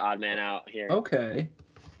Ooh. the odd man out here. Okay.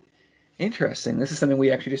 Interesting. This is something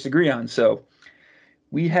we actually disagree on. So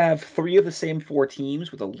we have 3 of the same 4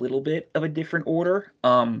 teams with a little bit of a different order.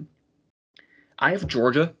 I have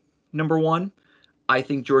Georgia number 1. I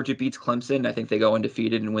think Georgia beats Clemson. I think they go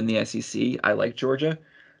undefeated and win the SEC. I like Georgia.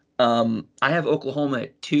 I have Oklahoma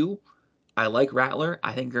at 2. I like Rattler.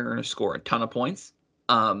 I think they're going to score a ton of points.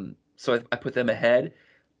 So I put them ahead.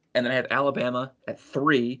 And then I have Alabama at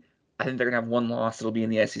 3. I think they're going to have 1 loss. It'll be in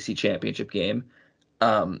the SEC championship game.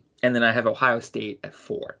 And then I have Ohio State at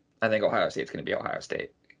 4. I think Ohio State's going to be Ohio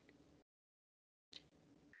State.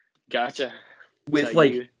 Gotcha. With So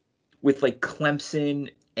like Clemson,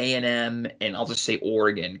 A&M, and I'll just say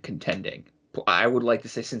Oregon contending. I would like to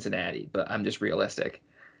say Cincinnati, but I'm just realistic.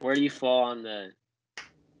 where do you fall on the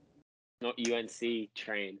UNC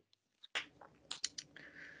train?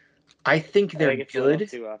 I think I they're think it's a little good.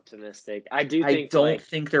 too optimistic. I do I think don't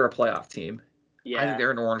think they're a playoff team. I think yeah,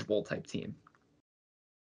 they're an Orange Bowl type team.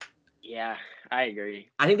 yeah, I agree.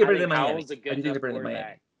 I think they're I better think than Miami. Howell's a I good do think enough they're better than quarterback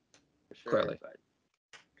Miami, for sure, clearly. but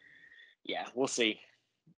yeah, we'll see.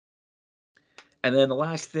 And then the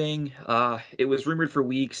last thing, it was rumored for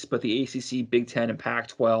weeks, but the ACC, Big Ten, and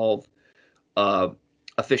Pac-12 uh,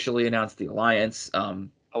 officially announced the alliance.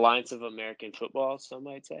 Alliance of American Football, some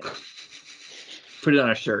might say. Put it on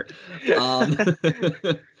a shirt.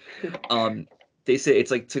 Um, they say it's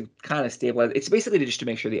like to kind of stabilize. It's basically just to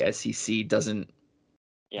make sure the SEC doesn't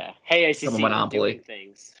Yeah. Hey, become a ACC, we're doing monopoly.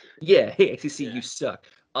 things. Yeah, hey SEC, Yeah. you suck.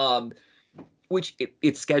 Which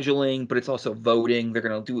it's scheduling, but it's also voting. They're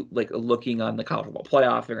gonna do like looking on the college football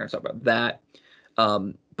playoff. They're gonna talk about that.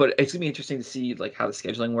 But it's gonna be interesting to see like how the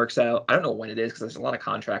scheduling works out. I don't know when it is because there's a lot of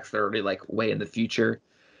contracts that are already like way in the future.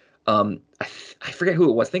 I forget who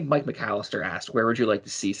it was. I think Mike McAllister asked, "Where would you like to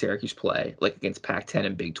see Syracuse play, like against Pac-10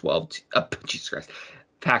 and Big 12? Jesus Christ,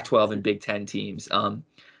 Pac-12 and Big 10 teams."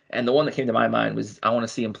 And the one that came to my mind was I want to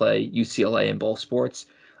see him play UCLA in both sports.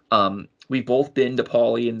 We've both been to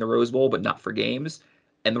Pauley in the Rose Bowl, but not for games.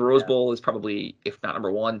 And the Rose Yeah. Bowl is probably, if not number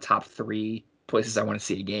 1, top 3 places I want to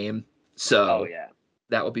see a game. Oh So yeah.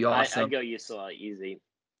 That would be awesome. I'd go UCLA easy.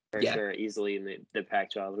 For Yeah. sure, easily in the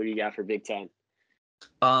Pac-12. What do you got for Big Ten?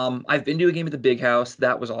 I've been to a game at the Big House.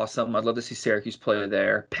 That was awesome. I'd love to see Syracuse play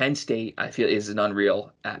there. Penn State, I feel, is an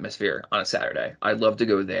unreal atmosphere on a Saturday. I'd love to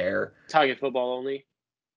go there. Talking football only?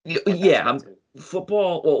 Or Yeah, basketball too?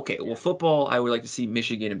 football. Well, okay. Well, Yeah. football, I would like to see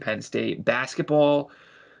Michigan and Penn State. Basketball,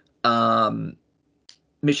 um,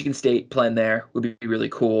 Michigan State playing there would be really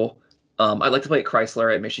cool. I'd like to play at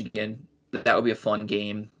Chrysler at Michigan. That would be a fun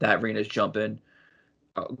game. That arena's jumping.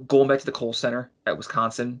 Going back to the Kohl Center at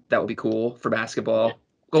Wisconsin, that would be cool for basketball.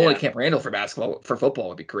 Going Yeah. to Camp Randall for basketball, for football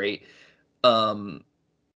would be great. Um,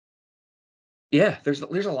 yeah, there's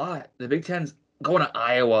a lot. The Big Ten's going to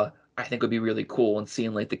Iowa, I think would be really cool, and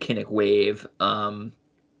seeing like the Kinnick wave.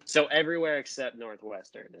 So everywhere except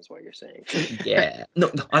Northwestern is what you're saying. Yeah,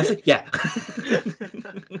 no, honestly, yeah.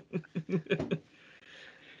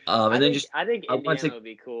 And then I think I want Indiana to would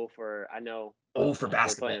be cool for, I know for like we're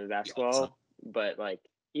basketball. playing That'd be basketball, awesome. but like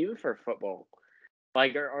even for football,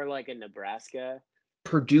 like or like in Nebraska.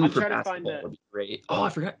 Purdue I'm for trying to find basketball would be great. Oh, I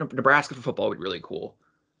forgot Nebraska for football would be really cool.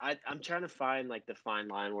 I'm trying to find like the fine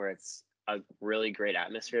line where it's a really great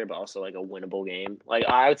atmosphere, but also like a winnable game. Like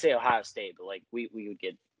I would say Ohio State, but like we would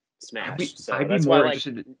get smashed. So I'd be that's why more like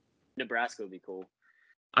interested. Nebraska would be cool.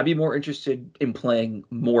 I'd be more interested in playing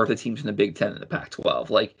more of the teams in the Big Ten and the Pac-12.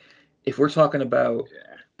 Like, if we're talking about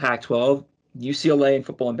Yeah. Pac-12, UCLA in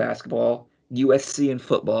football and basketball, USC in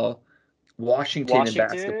football, Washington in Washington.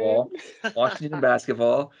 basketball, Washington in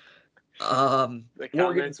basketball. The Oregon.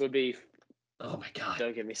 comments would be, Oh my God,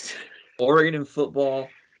 don't get me started. Oregon in football.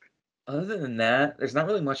 Other than that, there's not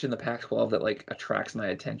really much in the Pac-12 that like attracts my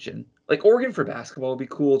attention. Like Oregon for basketball would be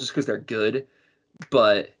cool just because they're good,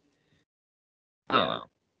 but I don't Yeah. know.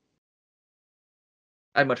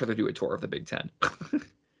 I'd much rather do a tour of the Big Ten.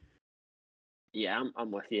 Yeah,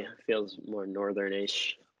 I'm with you. Feels more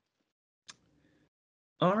northern-ish.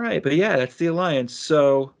 All right, but yeah, that's the alliance.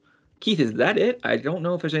 So, Keith, is that it? I don't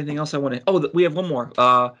know if there's anything else I want to. Oh, we have one more.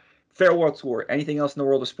 Farewell tour. Anything else in the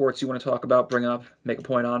world of sports you want to talk about? Bring up, make a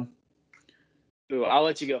point on. Ooh, I'll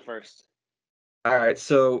let you go first. All right,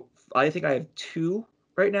 so I think I have two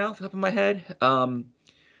right now off the top of my head.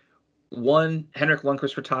 One, Henrik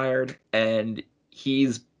Lundqvist retired, and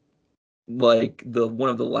he's like the one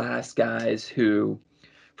of the last guys who,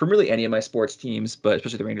 from really any of my sports teams, but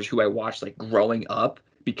especially the Rangers, who I watched like growing up,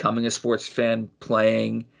 becoming a sports fan,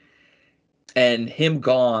 playing, and him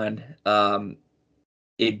gone.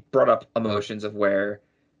 It brought up emotions of where,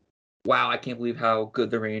 wow, I can't believe how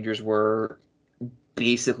good the Rangers were.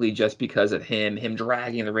 Basically, just because of him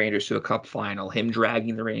dragging the Rangers to a Cup final, him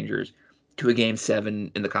dragging the Rangers to a Game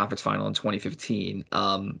 7 in the conference final in 2015.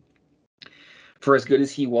 For as good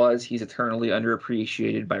as he was, he's eternally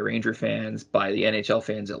underappreciated by Ranger fans, by the NHL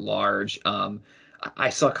fans at large. I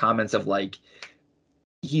saw comments of like,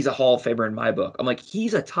 he's a Hall of Famer in my book. I'm like,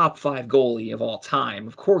 he's a top 5 goalie of all time.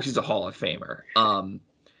 Of course, he's a Hall of Famer.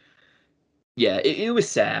 Yeah, it was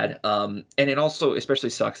sad. And it also especially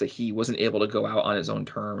sucks that he wasn't able to go out on his own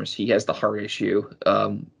terms. He has the heart issue,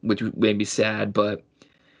 which made me sad. But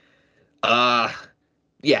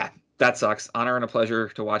yeah, that sucks. Honor and a pleasure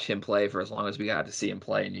to watch him play for as long as we got to see him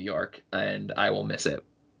play in New York, and I will miss it.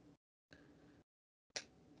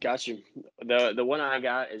 Got you. The one I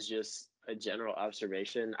got is just a general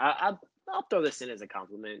observation. I'll throw this in as a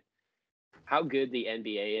compliment. How good the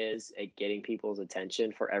NBA is at getting people's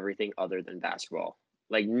attention for everything other than basketball.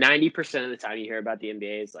 Like 90% of the time you hear about the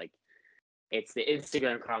NBA is like it's the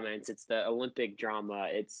Instagram comments, it's the Olympic drama,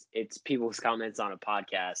 it's people's comments on a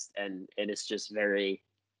podcast, and it's just very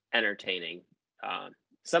entertaining.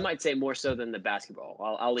 Some might say more so than the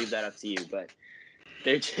basketball. I'll leave that up to you, but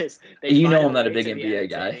they're just You know find I'm not a way big to be NBA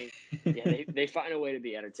guy. entertaining. Yeah, they find a way to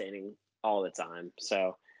be entertaining all the time.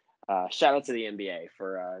 So shout out to the NBA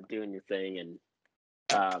for doing your thing.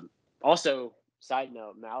 And also, side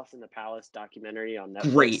note, Malice in the Palace documentary on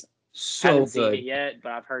Netflix. Great. So Haven't good. seen it yet,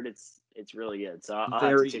 but I've heard it's really good. So I'll have to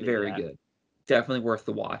Very, tune into very that. good. Definitely worth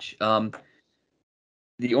the watch.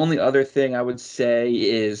 The only other thing I would say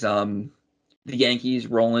is the Yankees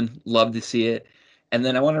rolling. Love to see it. And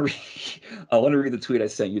then I want to read the tweet I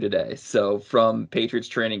sent you today. So from Patriots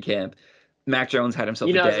training camp, Mac Jones had himself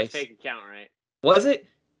You a know, it's day. a fake account, right? Was it?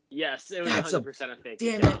 Yes, it was That's 100% a fake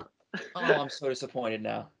damn account. it. Oh, I'm so disappointed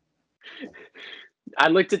now. I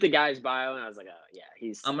looked at the guy's bio and I was like, oh yeah,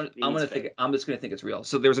 he's I'm fake. just gonna think it's real.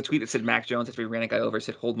 So there was a tweet that said Mac Jones after he ran a guy over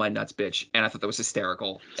said, "Hold my nuts, bitch," and I thought that was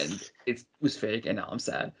hysterical, and it was fake, and now I'm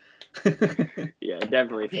sad. Yeah,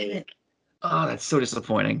 definitely Damn it. fake. Oh, that's so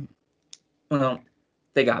disappointing. Well,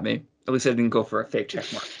 they got me. At least I didn't go for a fake check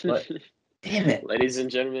mark. But damn it. Ladies and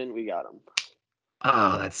gentlemen, we got him.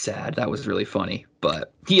 Oh, that's sad. That was really funny,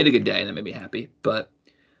 but he had a good day and that made me happy. But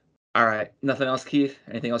all right, nothing else, Keith?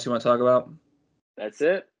 Anything else you want to talk about? That's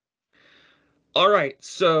it. All right,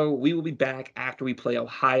 so we will be back after we play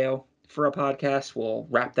Ohio for a podcast. We'll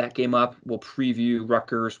wrap that game up. We'll preview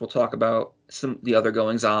Rutgers. We'll talk about some of the other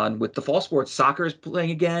goings on with the fall sports. Soccer is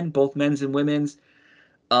playing again, both men's and women's.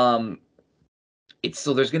 Um, it's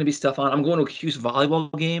so there's going to be stuff on. I'm going to a Hughes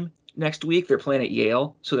volleyball game next week. They're playing at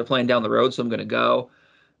Yale, so they're playing down the road. So I'm going to go.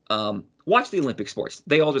 Watch the Olympic sports.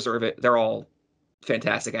 They all deserve it. They're all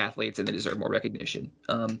fantastic athletes, and they deserve more recognition.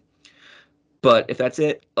 But if that's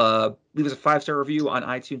it, leave us a 5-star review on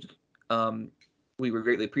iTunes. We would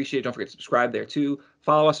greatly appreciate it. Don't forget to subscribe there too.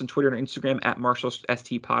 Follow us on Twitter and Instagram at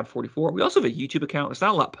MarshallSTPod44. We also have a YouTube account. There's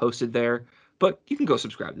not a lot posted there, but you can go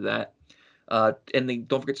subscribe to that. And then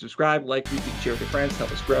don't forget to subscribe, like, retweet, share with your friends,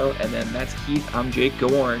 help us grow. And then that's Keith. I'm Jake.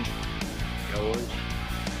 Go Orange. Go Orange.